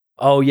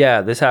 oh yeah,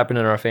 this happened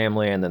in our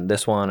family, and then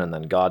this one, and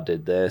then God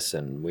did this,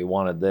 and we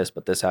wanted this,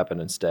 but this happened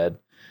instead.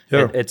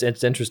 Yeah.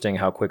 It's interesting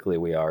how quickly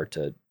we are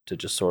to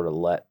just sort of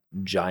let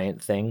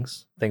giant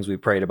things we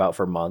prayed about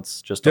for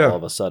months, just all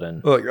of a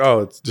sudden. Like,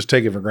 it's just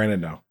take it for granted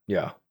now.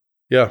 Yeah.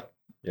 Yeah.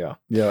 Yeah.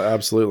 Yeah,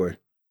 absolutely.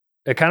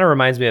 It kind of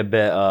reminds me a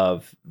bit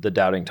of the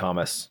Doubting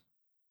Thomas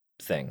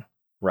thing,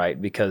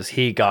 right? Because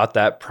he got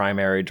that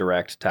primary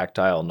direct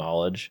tactile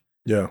knowledge.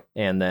 Yeah.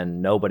 And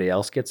then nobody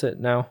else gets it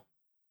now.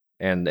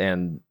 And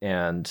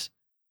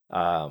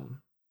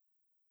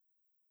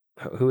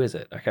who is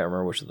it? I can't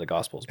remember which of the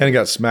Gospels. And he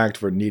got smacked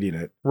for needing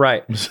it.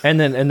 Right. and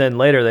then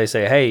later they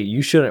say, hey,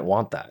 you shouldn't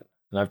want that.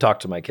 And I've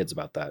talked to my kids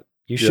about that.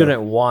 You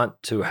shouldn't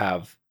want to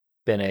have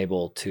been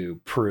able to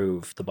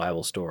prove the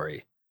Bible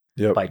story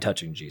by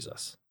touching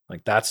Jesus.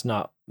 Like, that's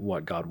not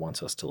what God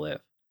wants us to live.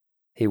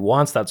 He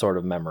wants that sort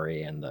of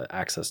memory and the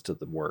access to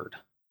the word.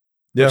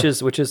 Yeah.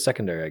 Which is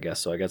secondary, I guess.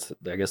 So I guess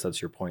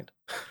that's your point.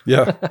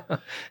 Yeah.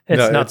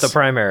 It's not the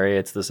primary,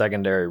 it's the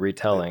secondary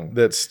retelling.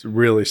 That's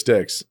really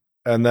sticks.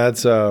 And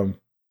that's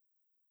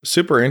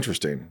super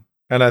interesting.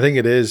 And I think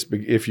it is,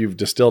 if you've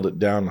distilled it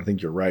down, I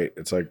think you're right.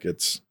 It's like,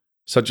 it's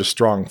such a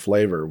strong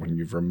flavor when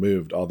you've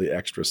removed all the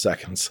extra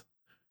seconds.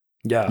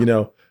 Yeah.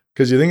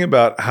 Because you think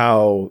about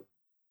how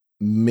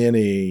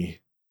many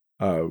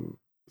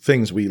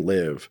things we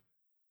live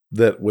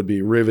that would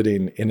be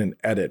riveting in an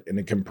edit, in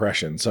a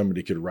compression.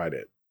 Somebody could write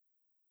it.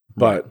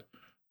 But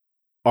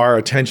our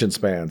attention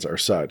spans are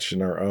such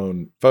and our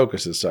own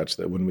focus is such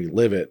that when we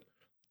live it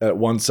at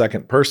 1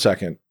 second per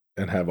second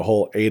and have a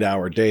whole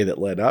 8-hour day that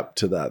led up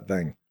to that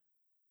thing,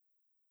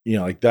 you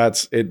know, like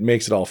it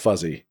makes it all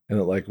fuzzy.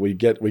 And like we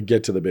get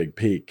to the big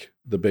peak,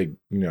 the big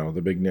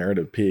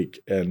narrative peak.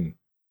 And,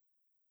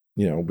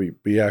 you know,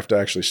 we have to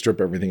actually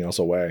strip everything else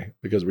away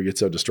because we get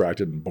so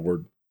distracted and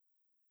bored.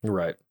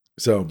 Right.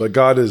 So, but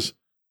God is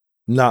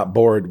not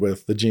bored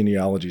with the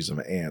genealogies of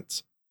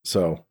ants.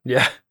 So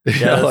Yeah,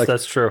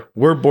 that's true.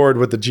 We're bored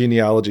with the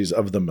genealogies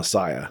of the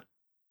Messiah,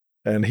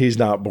 and he's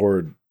not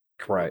bored,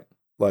 Right.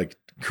 like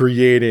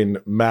creating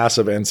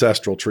massive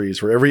ancestral trees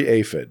for every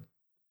aphid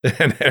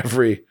and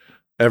every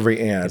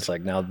ant. It's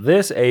like, now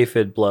this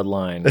aphid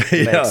bloodline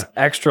Yeah. makes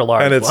extra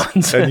large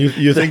ones. And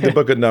you think the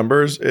book of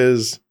Numbers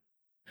is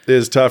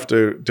tough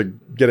to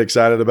get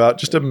excited about.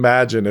 Just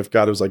imagine if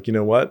God was like, you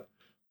know what?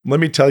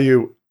 Let me tell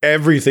you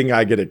everything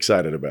I get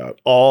excited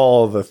about,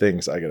 all the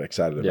things I get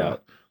excited Yeah.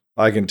 about.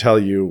 I can tell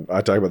you,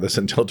 I talk about this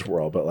in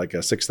Tilt-A-Whirl, but like a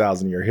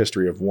 6,000-year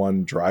history of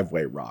one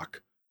driveway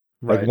rock,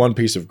 like one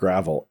piece of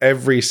gravel.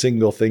 Every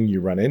single thing you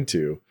run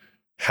into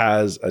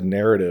has a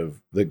narrative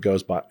that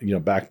goes by, you know,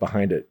 back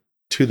behind it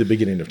to the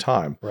beginning of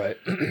time. Right.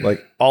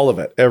 Like all of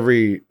it,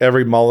 every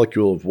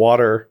molecule of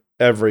water,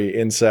 every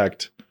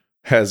insect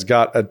has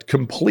got a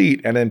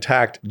complete and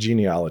intact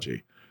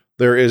genealogy.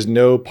 There is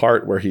no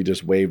part where he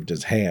just waved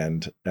his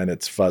hand and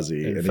it's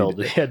fuzzy and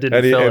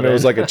it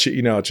was like it's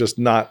just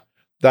not.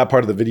 That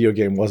part of the video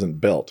game wasn't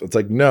built. It's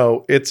like,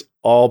 no, it's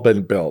all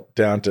been built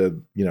down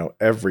to, you know,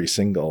 every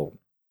single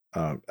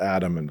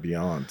atom and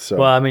beyond. So,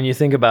 well, I mean, you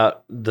think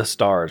about the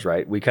stars,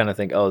 right? We kind of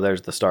think, oh,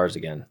 there's the stars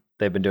again.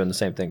 They've been doing the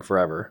same thing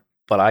forever.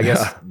 But I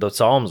guess the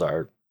Psalms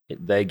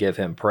they give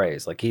him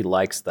praise. Like he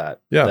likes that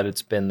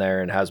it's been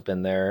there and has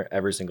been there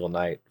every single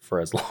night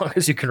for as long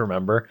as you can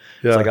remember.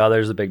 It's like, oh,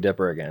 there's the Big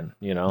Dipper again,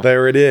 you know?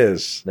 There it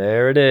is.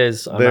 There it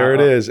is. There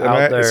it is.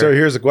 So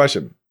here's the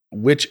question.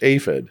 Which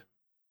aphid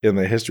in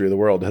the history of the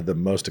world had the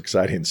most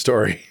exciting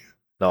story?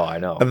 No, I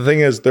know. And the thing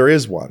is, there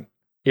is one.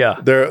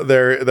 Yeah.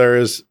 There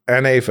is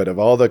an aphid of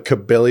all the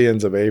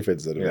kabillions of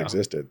aphids that have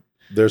existed.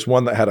 There's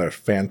one that had a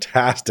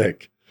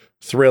fantastic,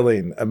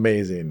 thrilling,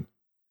 amazing.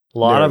 A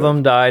lot of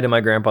them died in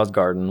my grandpa's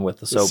garden with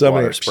the soap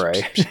water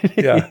spray.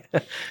 Yeah.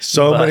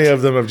 So many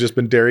of them have just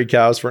been dairy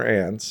cows for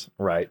ants.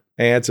 Right.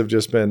 Ants have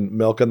just been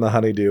milking the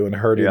honeydew and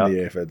hurting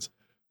the aphids.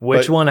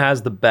 Which one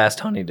has the best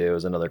honeydew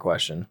is another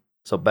question.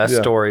 So best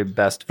story,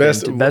 best of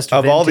vintage.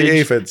 all the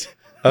aphids.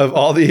 Of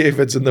all the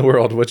aphids in the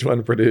world, which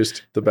one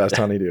produced the best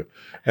honeydew?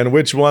 And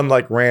which one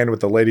like ran with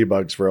the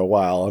ladybugs for a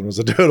while and was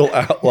a total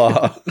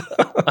outlaw?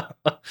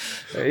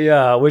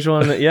 Yeah, which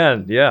one?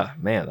 Yeah,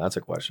 man, that's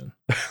a question.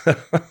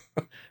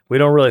 We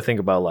don't really think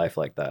about life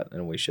like that,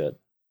 and we should.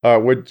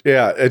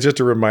 It's just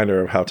a reminder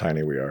of how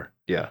tiny we are.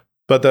 Yeah.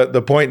 But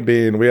the point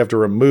being, we have to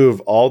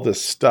remove all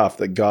this stuff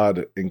that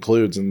God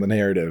includes in the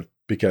narrative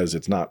because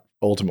it's not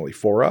ultimately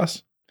for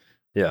us.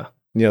 Yeah.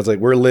 You know, it's like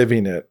we're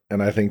living it,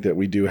 and I think that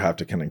we do have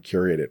to kind of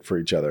curate it for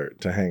each other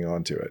to hang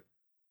on to it.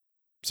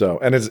 So,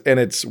 and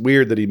it's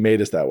weird that he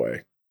made us that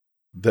way.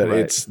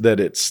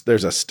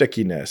 There's a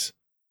stickiness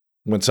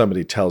when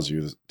somebody tells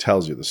you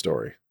the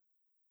story.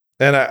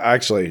 And I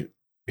actually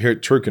hear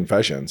true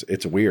confessions.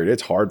 It's weird.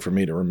 It's hard for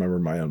me to remember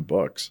my own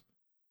books.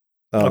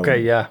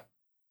 Okay, yeah.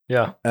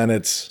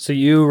 And so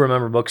you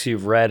remember books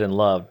you've read and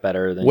loved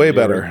better than way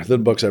better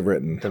than books I've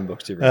written. Than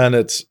books you've read.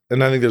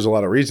 And I think there's a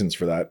lot of reasons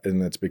for that,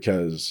 and it's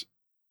because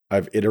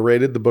I've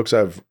iterated the books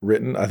I've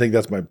written. I think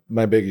that's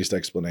my biggest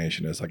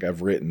explanation is like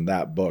I've written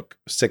that book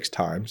 6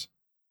 times,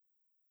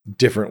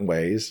 different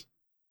ways.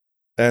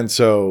 And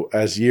so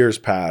as years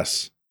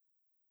pass,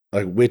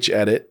 like which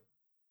edit,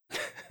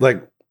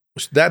 like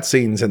that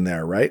scene's in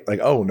there, right? Like,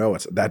 oh no,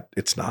 it's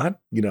not,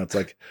 you know, it's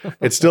like,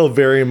 it's still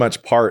very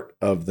much part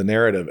of the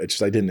narrative. It's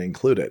just, I didn't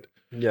include it.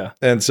 Yeah.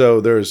 And so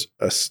there's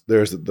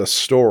the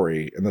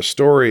story, and the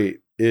story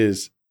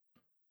is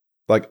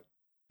like,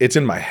 it's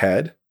in my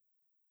head.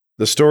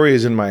 The story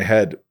is in my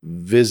head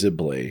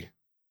visibly,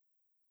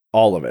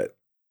 all of it,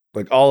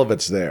 like all of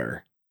it's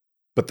there.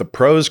 But the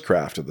prose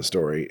craft of the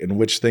story and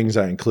which things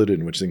I included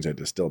and which things I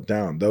distilled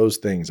down, those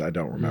things I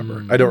don't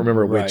remember. I don't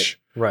remember which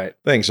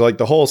thing. So like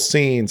the whole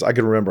scenes, I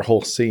can remember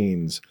whole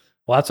scenes.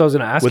 Well, that's what I was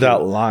going to ask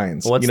without you.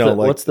 lines.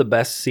 What's the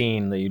best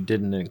scene that you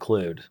didn't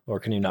include? Or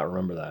can you not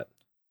remember that?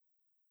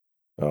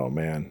 Oh,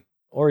 man.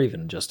 Or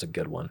even just a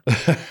good one.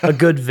 A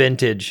good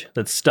vintage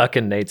that's stuck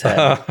in Nate's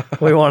head.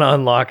 We want to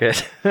unlock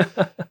it.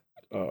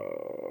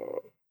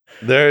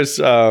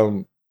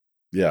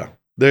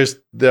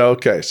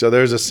 So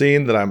there's a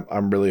scene that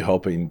I'm really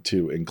hoping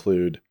to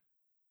include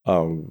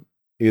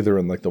either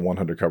in like the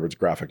 100 Cupboards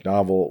graphic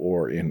novel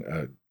or in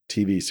a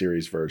TV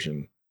series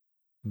version.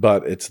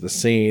 But it's the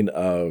scene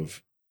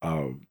of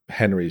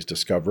Henry's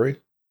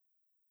discovery.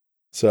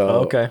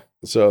 So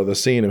So the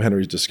scene of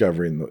Henry's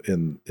discovery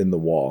in the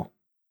wall,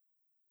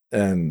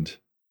 and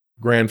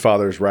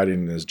grandfather's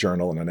writing in his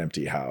journal in an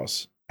empty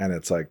house. And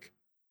it's like,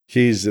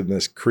 he's in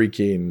this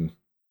creaking,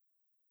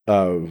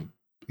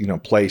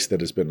 place that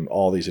has been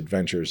all these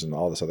adventures and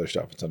all this other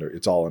stuff.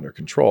 It's all under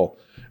control.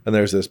 And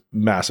there's this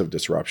massive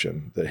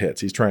disruption that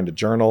hits. He's trying to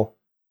journal,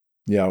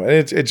 and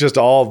it's just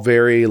all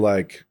very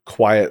like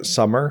quiet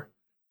summer.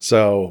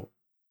 So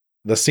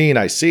the scene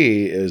I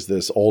see is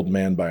this old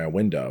man by a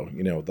window,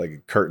 with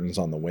like curtains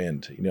on the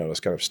wind, it's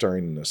kind of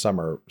stirring in the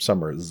summer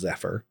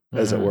zephyr,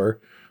 as it were,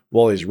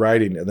 while he's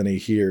writing. And then he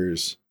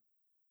hears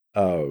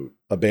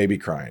a baby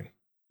crying.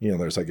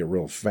 There's like a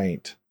real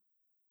faint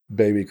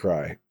baby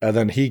cry. And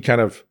then he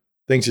kind of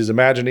thinks he's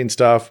imagining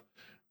stuff.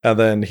 And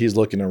then he's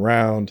looking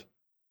around.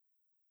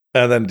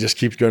 And then just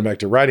keeps going back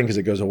to writing because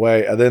it goes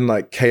away. And then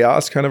like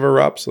chaos kind of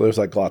erupts. So there's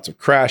like lots of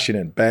crashing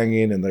and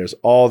banging. And there's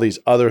all these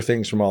other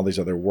things from all these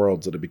other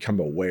worlds that have become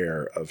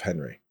aware of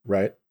Henry,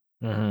 right?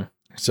 Mm-hmm.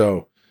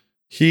 So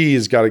he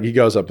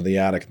goes up in the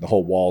attic and the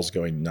whole wall's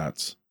going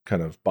nuts,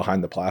 kind of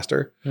behind the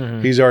plaster.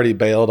 Mm-hmm. He's already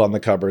bailed on the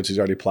cupboards. He's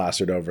already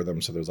plastered over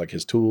them. So there's like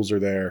his tools are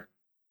there.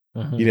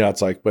 Mm-hmm.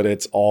 It's like, but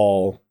it's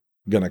all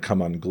going to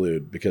come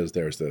unglued because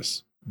there's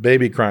this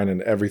baby crying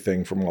and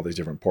everything from all these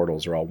different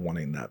portals are all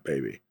wanting that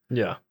baby.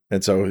 Yeah.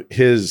 And so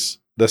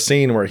the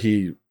scene where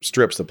he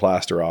strips the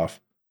plaster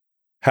off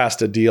has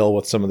to deal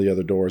with some of the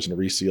other doors and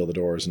reseal the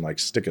doors and like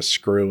stick a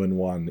screw in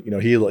one.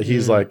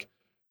 He's like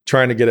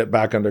trying to get it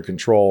back under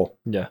control.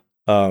 Yeah.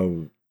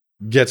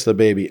 Gets the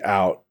baby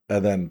out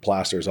and then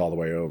plasters all the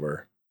way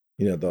over,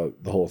 the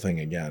whole thing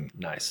again.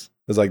 Nice.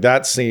 It's like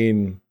that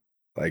scene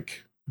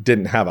like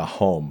didn't have a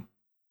home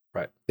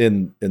right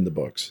in the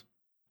books.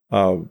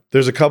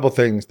 There's a couple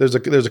things. There's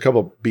a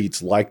couple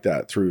beats like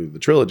that through the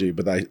trilogy,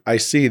 but I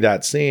see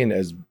that scene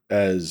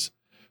as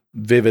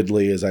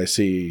vividly as I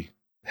see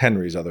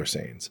Henry's other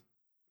scenes.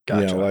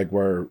 Gotcha. Like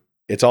where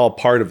it's all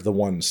part of the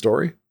one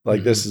story.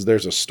 Like there's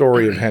a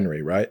story of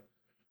Henry, right?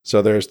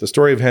 So there's the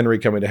story of Henry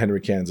coming to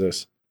Henry,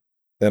 Kansas,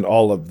 and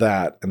all of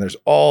that, and there's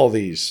all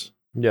these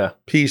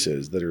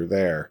pieces that are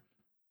there.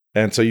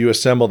 And so you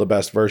assemble the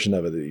best version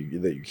of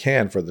it that you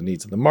can for the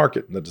needs of the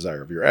market and the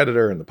desire of your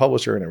editor and the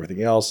publisher and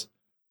everything else.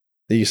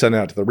 Then you send it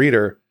out to the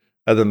reader,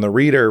 and then the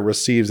reader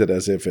receives it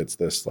as if it's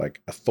this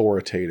like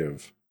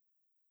authoritative.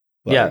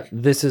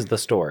 This is the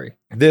story.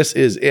 This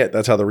is it.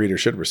 That's how the reader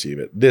should receive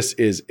it. This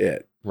is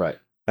it. Right.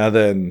 And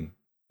then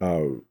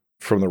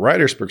from the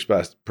writer's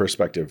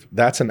perspective,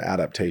 that's an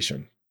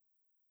adaptation.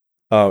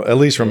 At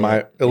least from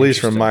my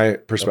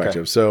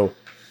perspective. Okay. So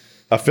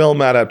a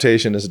film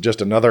adaptation is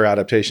just another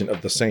adaptation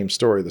of the same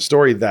story. The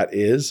story that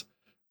is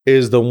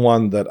the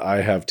one that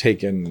I have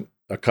taken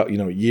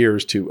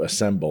years to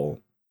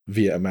assemble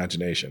via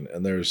imagination.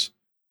 And there's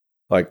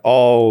like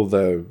all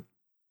the,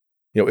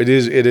 it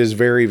is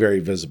very, very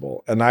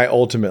visible. And I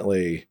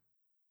ultimately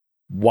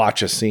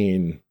watch a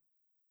scene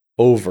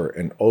over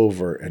and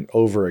over and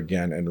over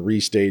again and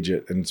restage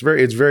it. And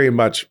it's very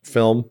much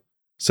film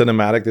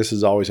cinematic. This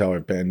is always how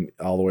I've been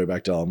all the way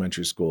back to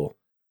elementary school.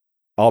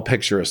 I'll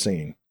picture a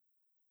scene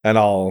and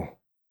I'll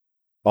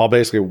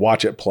basically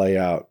watch it play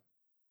out.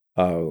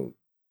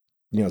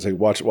 It's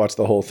like watch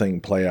the whole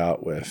thing play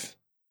out with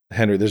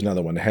Henry. There's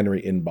another one,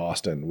 Henry in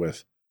Boston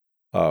with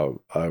a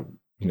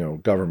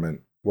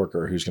government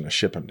worker who's going to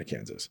ship him to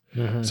Kansas.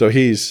 Mm-hmm. So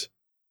he's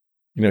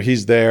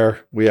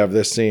there. We have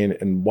this scene,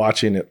 and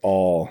watching it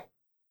all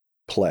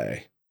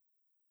play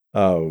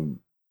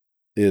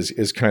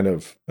is kind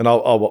of, and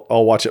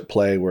I'll watch it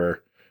play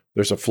where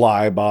there's a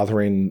fly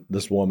bothering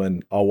this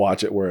woman. I'll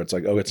watch it where it's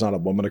like, oh, it's not a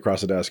woman across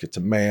the desk. It's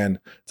a man.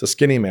 It's a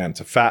skinny man. It's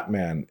a fat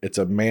man. It's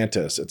a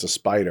mantis. It's a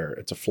spider.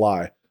 It's a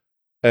fly.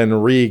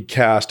 And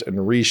recast and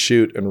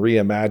reshoot and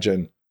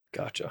reimagine.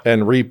 Gotcha.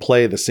 And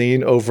replay the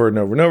scene over and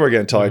over and over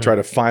again until I try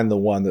to find the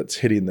one that's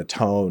hitting the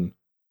tone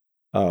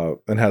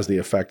and has the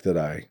effect that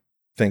I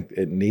think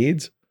it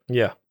needs.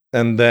 Yeah.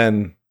 And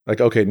then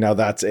like, okay, now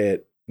that's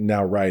it.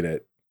 Now write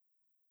it.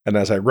 And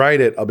as I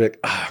write it, I'll be like,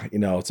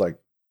 it's like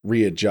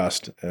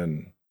readjust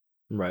and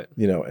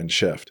and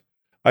shift.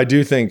 I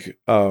do think,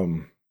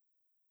 and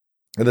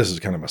this is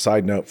kind of a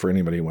side note for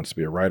anybody who wants to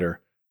be a writer,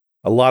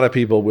 a lot of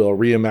people will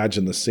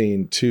reimagine the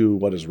scene to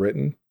what is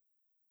written.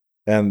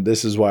 And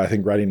this is why I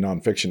think writing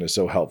nonfiction is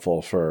so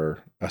helpful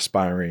for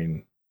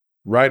aspiring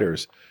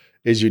writers,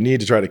 is you need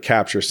to try to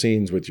capture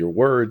scenes with your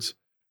words,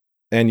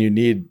 and you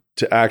need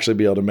to actually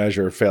be able to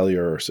measure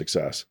failure or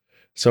success.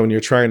 So when you're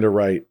trying to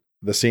write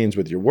the scenes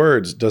with your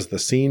words, does the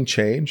scene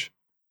change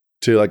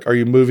to like, are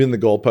you moving the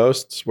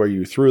goalposts where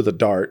you threw the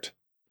dart,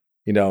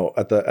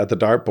 at the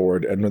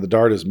dartboard, and when the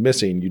dart is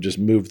missing, you just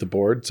move the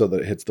board so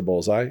that it hits the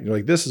bullseye? You're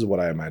like, this is what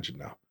I imagine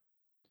now.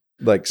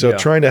 Like, so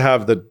trying to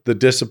have the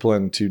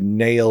discipline to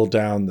nail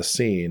down the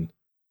scene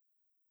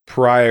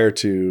prior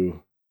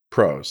to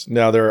prose.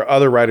 Now, there are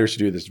other writers who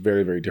do this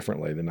very, very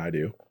differently than I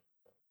do.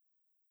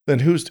 Then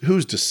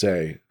who's to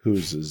say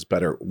whose is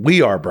better?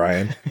 We are,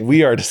 Brian.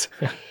 We are.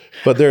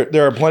 But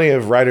there are plenty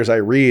of writers I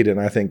read,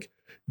 and I think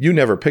you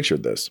never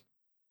pictured this.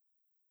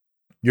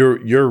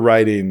 You're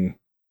writing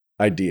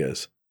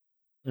ideas,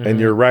 and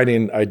you're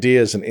writing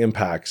ideas and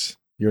impacts.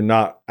 You're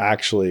not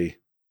actually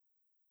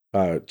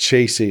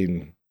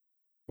chasing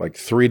like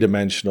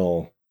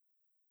 3-dimensional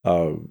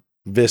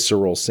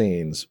visceral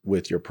scenes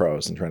with your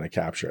prose and trying to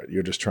capture it.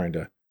 You're just trying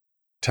to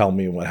tell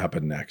me what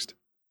happened next.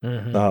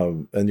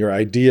 Mhm. And your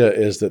idea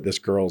is that this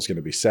girl's going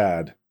to be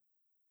sad.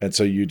 And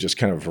so you just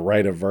kind of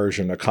write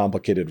a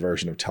complicated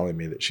version of telling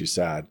me that she's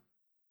sad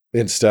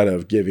instead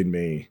of giving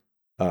me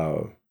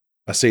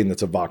a scene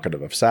that's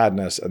evocative of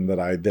sadness and that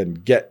I then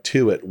get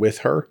to it with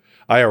her.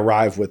 I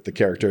arrive with the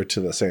character to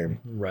the same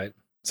Right.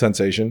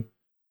 sensation.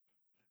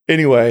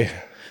 Anyway,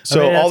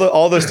 so mean,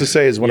 all this to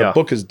say is when Yeah. a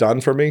book is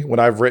done for me, when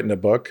I've written a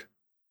book,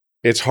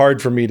 it's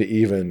hard for me to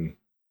even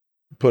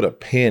put a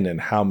pin in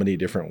how many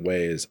different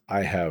ways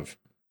I have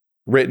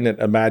written it,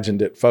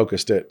 imagined it,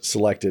 focused it,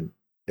 selected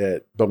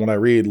it. But when I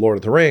read Lord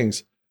of the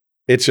Rings,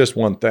 it's just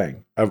one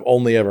thing. I've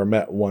only ever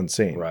met one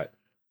scene. Right.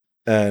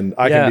 And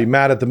I Yeah. can be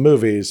mad at the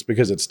movies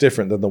because it's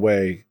different than the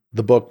way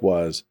the book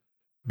was.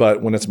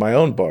 But when it's my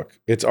own book,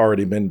 it's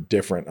already been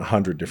different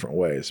 100 different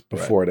ways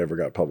before it ever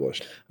got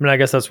published. I mean, I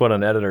guess that's what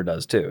an editor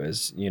does too,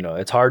 is,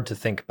 it's hard to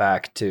think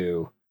back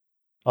to,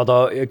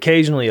 although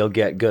occasionally you'll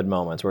get good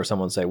moments where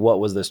someone say,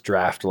 what was this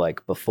draft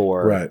like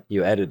before Right.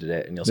 you edited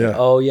it? And you'll say, Yeah.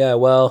 oh yeah,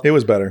 well, It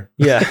was better.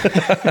 yeah.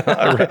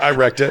 I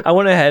wrecked it. I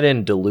went ahead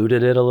and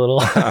diluted it a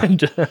little. I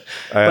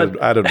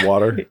added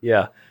water.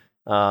 Yeah.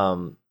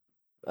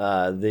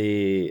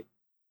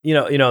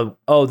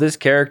 This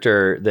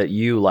character that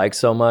you like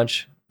so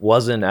much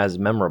wasn't as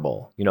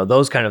memorable.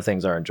 Those kind of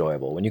things are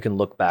enjoyable when you can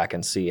look back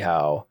and see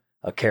how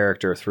a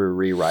character through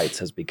rewrites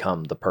has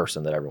become the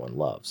person that everyone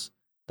loves.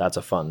 That's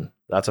a fun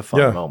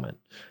Yeah. moment.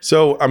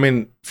 So, I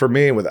mean, for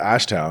me with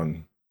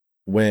Ashtown,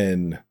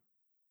 when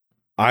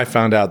I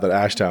found out that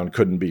Ashtown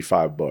couldn't be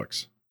 5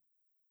 books,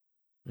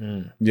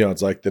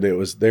 it's like that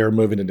they were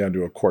moving it down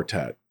to a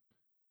quartet.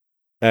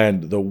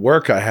 And the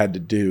work I had to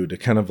do to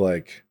kind of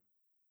like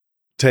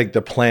take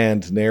the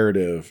planned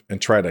narrative and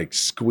try to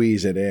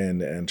squeeze it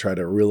in and try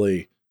to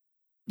really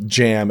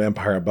jam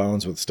Empire of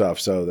Bones with stuff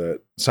so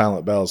that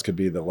Silent Bells could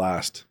be the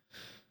last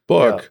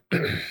book,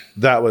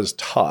 that was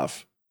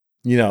tough.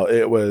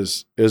 It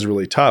was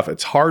really tough.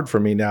 It's hard for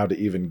me now to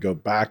even go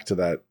back to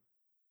that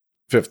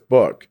 5th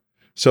book.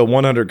 So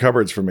 100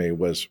 Cupboards for me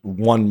was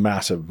one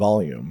massive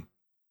volume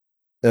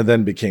and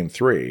then became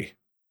 3.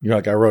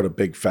 I wrote a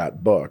big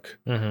fat book.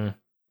 Mm-hmm.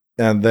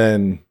 And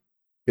then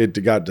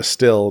it got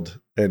distilled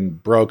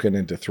and broken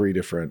into 3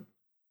 different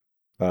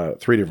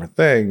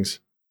things.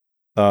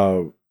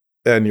 And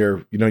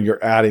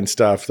you're adding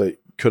stuff that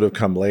could have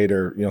come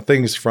later,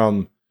 things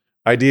from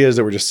ideas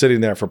that were just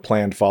sitting there for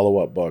planned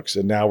follow-up books.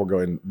 And now we're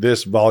going,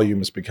 this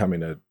volume is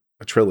becoming a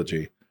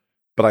trilogy,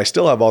 but I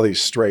still have all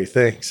these stray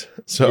things.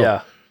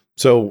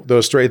 So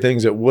those stray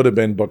things, it would have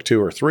been book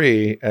 2 or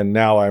 3. And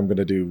now I'm going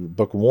to do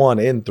book 1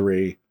 in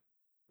 3.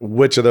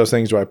 Which of those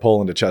things do I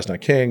pull into Chestnut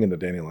King and the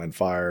Dandelion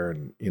Fire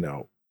and,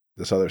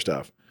 this other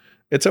stuff?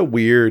 It's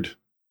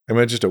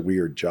just a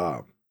weird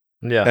job.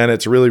 Yeah. And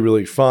it's really,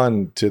 really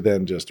fun to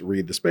then just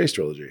read the Space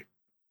Trilogy.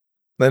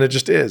 Then it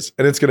just is.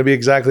 And it's going to be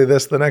exactly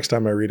this the next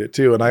time I read it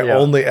too. And I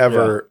only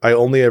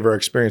ever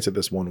experience it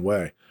this one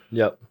way.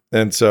 Yep.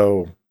 And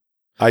so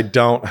I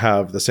don't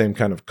have the same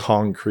kind of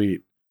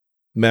concrete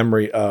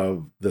memory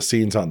of the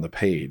scenes on the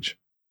page.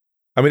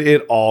 I mean,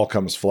 it all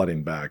comes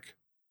flooding back.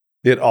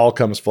 It all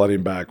comes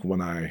flooding back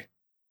when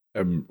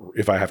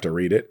if I have to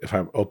read it, if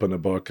I open a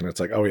book and it's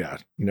like, oh yeah,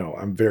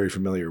 I'm very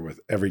familiar with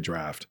every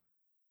draft,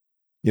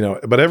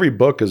 but every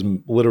book is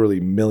literally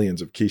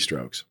millions of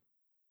keystrokes,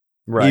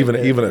 Right.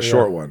 even a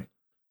short one.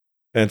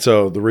 And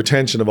so the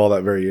retention of all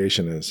that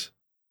variation is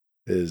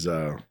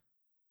a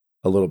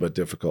little bit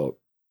difficult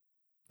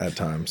at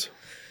times.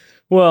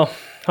 Well,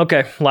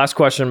 okay. Last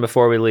question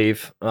before we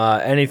leave.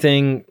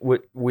 Anything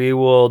we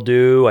will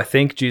do, I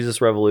think,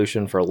 Jesus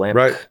Revolution for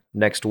Lamp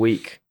next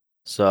week.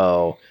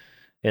 So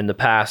in the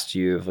past,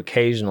 you've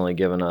occasionally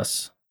given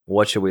us,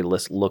 what should we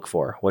look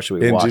for? What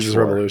should we watch Jesus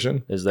for?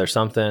 Revolution? Is there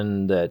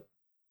something that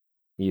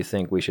you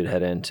think we should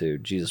head into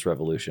Jesus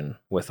Revolution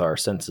with our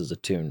senses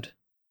attuned?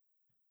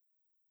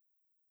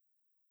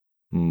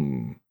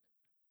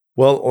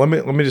 Well, let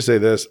me just say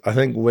this. I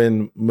think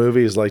when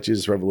movies like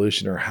Jesus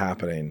Revolution are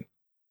happening,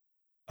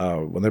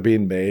 when they're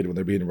being made, when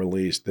they're being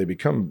released, they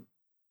become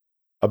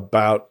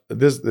about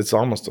this. It's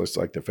almost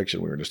like the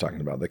fiction we were just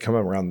talking about. They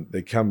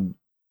come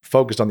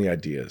focused on the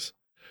ideas.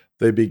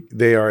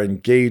 They are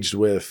engaged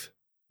with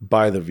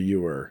by the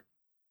viewer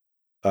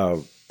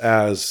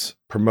as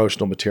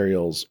promotional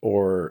materials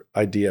or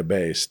idea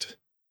based,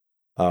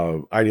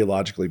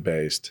 ideologically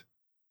based.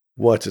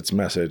 What's its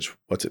message?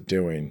 What's it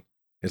doing?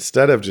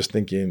 Instead of just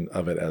thinking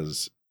of it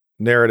as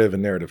narrative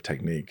and narrative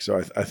technique.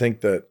 So I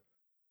think that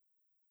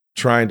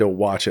trying to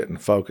watch it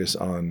and focus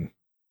on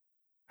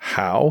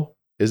how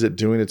is it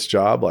doing its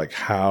job? Like,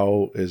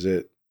 how is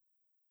it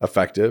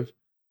effective?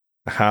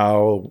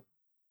 How,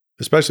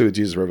 especially with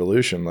Jesus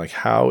Revolution, like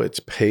how its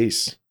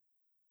pace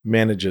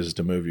manages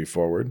to move you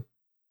forward.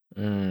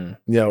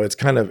 It's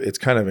kind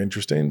of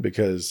interesting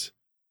because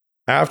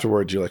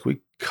afterwards you're like, we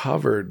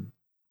covered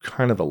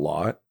kind of a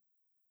lot,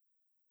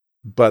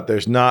 but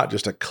there's not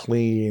just a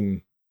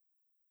clean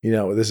You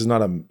know, this is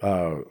not a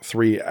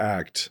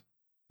 3-act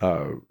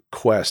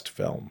quest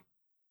film.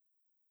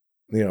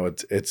 You know,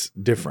 it's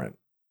different.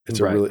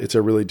 It's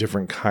a really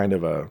different kind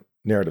of a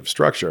narrative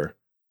structure.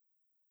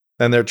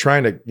 And they're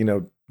trying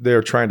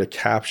to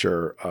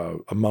capture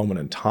a moment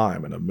in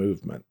time and a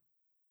movement.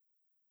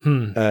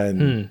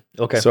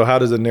 Okay. So how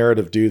does a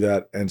narrative do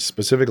that? And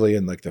specifically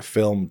in like the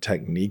film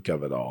technique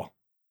of it all,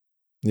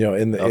 you know,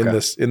 in the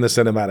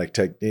cinematic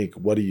technique,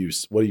 what are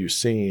you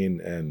seeing?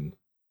 And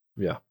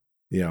yeah,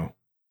 you know,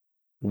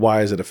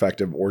 why is it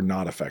effective or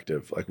not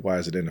effective? Like, why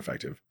is it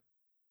ineffective?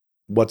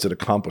 What's it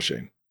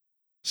accomplishing?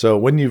 So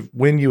when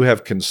you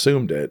have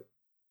consumed it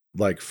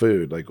like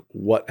food, like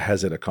what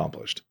has it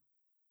accomplished?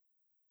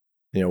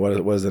 You know,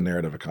 what does the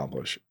narrative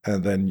accomplish?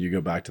 And then you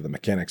go back to the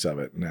mechanics of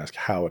it and ask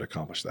how it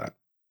accomplished that.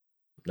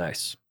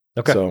 Nice.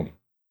 Okay. So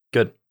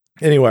good.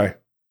 Anyway,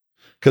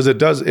 because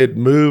it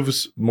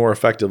moves more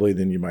effectively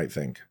than you might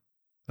think.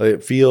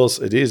 It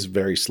is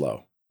very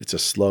slow. It's a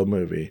slow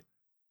movie,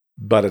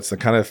 but it's the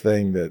kind of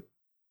thing that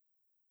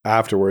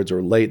afterwards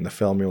or late in the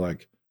film, you're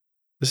like,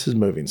 this is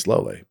moving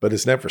slowly, but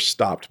it's never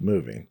stopped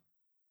moving.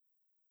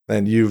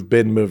 And you've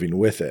been moving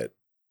with it.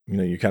 You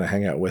know, you kind of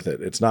hang out with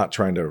it. It's not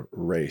trying to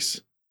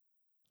race.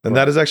 And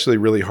that is actually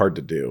really hard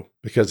to do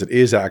because it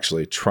is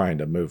actually trying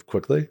to move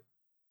quickly,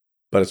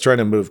 but it's trying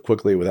to move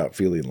quickly without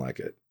feeling like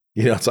it.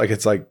 You know,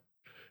 it's like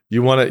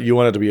you want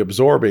it to be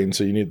absorbing.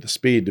 So you need the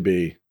speed to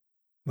be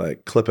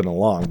like clipping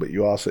along, but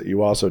you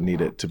also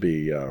need it to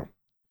be a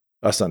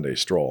Sunday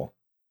stroll,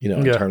 you know,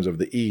 in terms of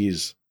the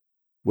ease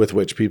with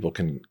which people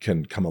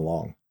can come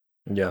along.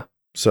 Yeah.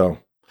 So,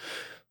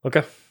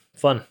 okay.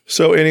 Fun.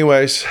 So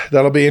anyways,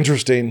 that'll be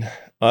interesting.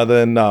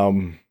 Then,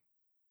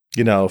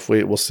 you know, if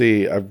we'll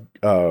see,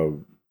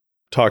 I'm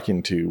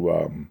talking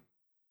to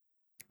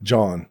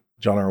John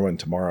Irwin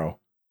tomorrow.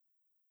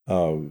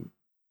 Well,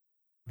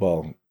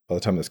 by the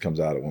time this comes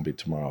out, it won't be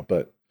tomorrow,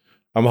 but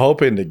I'm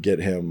hoping to get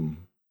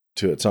him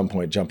to at some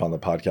point jump on the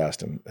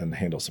podcast and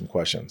handle some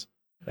questions.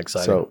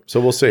 Exciting. So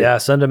we'll see. Yeah,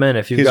 send him in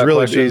if you've got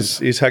questions.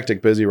 He's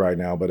hectic busy right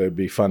now, but it'd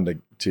be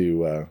fun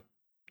to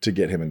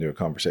get him into a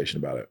conversation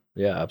about it.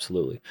 Yeah,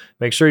 absolutely.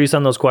 Make sure you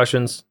send those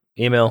questions.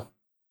 Email,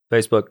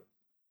 Facebook.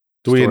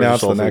 Do we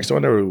announce the next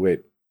one or do we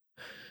wait?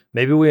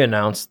 Maybe we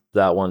announce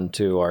that one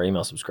to our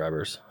email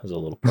subscribers as a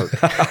little perk.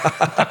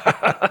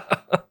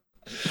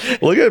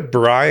 Look at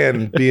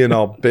Brian being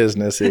all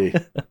businessy.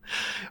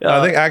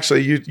 I think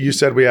actually you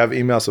said we have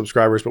email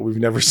subscribers, but we've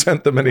never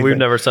sent them anything. We've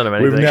never sent them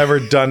anything. We've never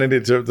done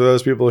it to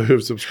those people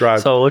who've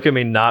subscribed. So look at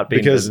me not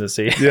being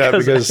businessy. Yeah,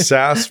 because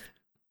SAS,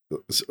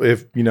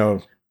 if you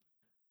know,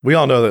 we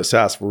all know that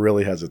SAS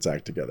really has its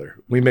act together.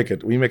 We make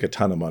a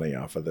ton of money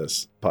off of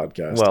this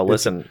podcast. Well,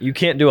 listen, you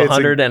can't do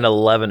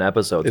 111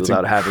 episodes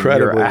without having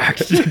your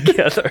act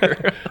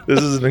together.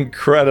 This is an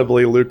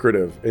incredibly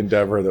lucrative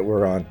endeavor that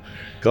we're on,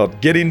 called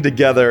Getting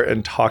Together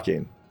and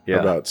Talking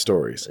about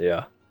Stories.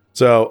 Yeah.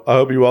 So I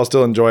hope you all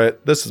still enjoy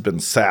it. This has been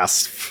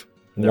SAS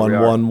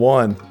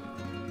 111.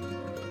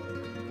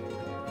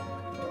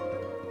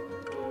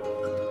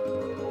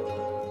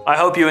 I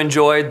hope you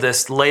enjoyed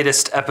this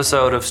latest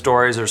episode of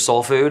Stories or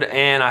Soul Food,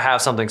 and I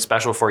have something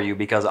special for you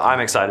because I'm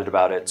excited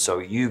about it, so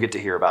you get to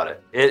hear about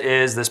it. It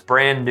is this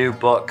brand new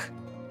book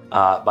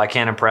by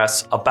Canon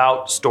Press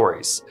about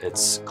stories.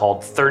 It's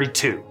called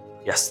 32.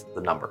 Yes,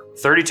 the number.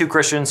 32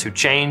 Christians Who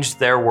Changed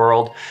Their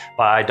World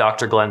by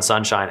Dr. Glenn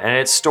Sunshine. And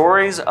it's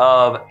stories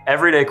of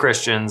everyday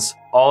Christians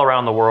all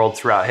around the world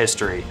throughout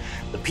history,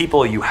 the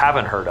people you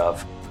haven't heard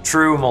of,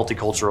 true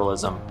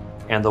multiculturalism,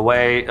 and the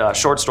way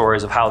short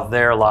stories of how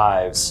their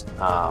lives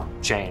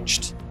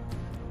changed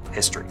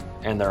history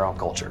and their own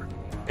culture.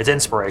 It's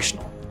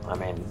inspirational. I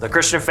mean, the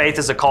Christian faith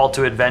is a call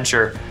to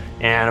adventure.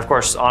 And of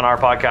course, on our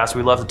podcast,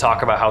 we love to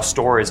talk about how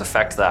stories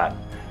affect that.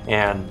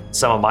 And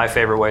some of my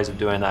favorite ways of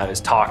doing that is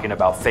talking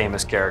about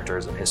famous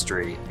characters in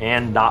history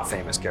and not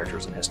famous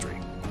characters in history.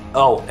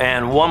 Oh,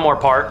 and one more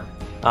part.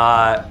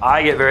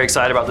 I get very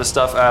excited about this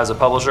stuff as a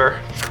publisher.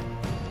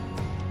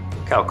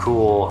 Look how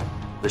cool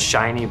the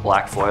shiny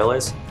black foil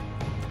is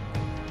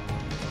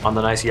on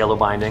the nice yellow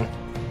binding.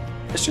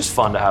 It's just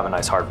fun to have a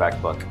nice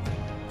hardback book.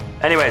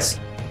 Anyways,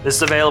 this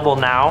is available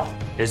now.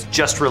 It's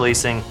just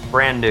releasing,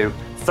 brand new,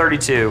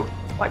 32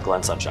 by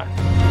Glenn Sunshine.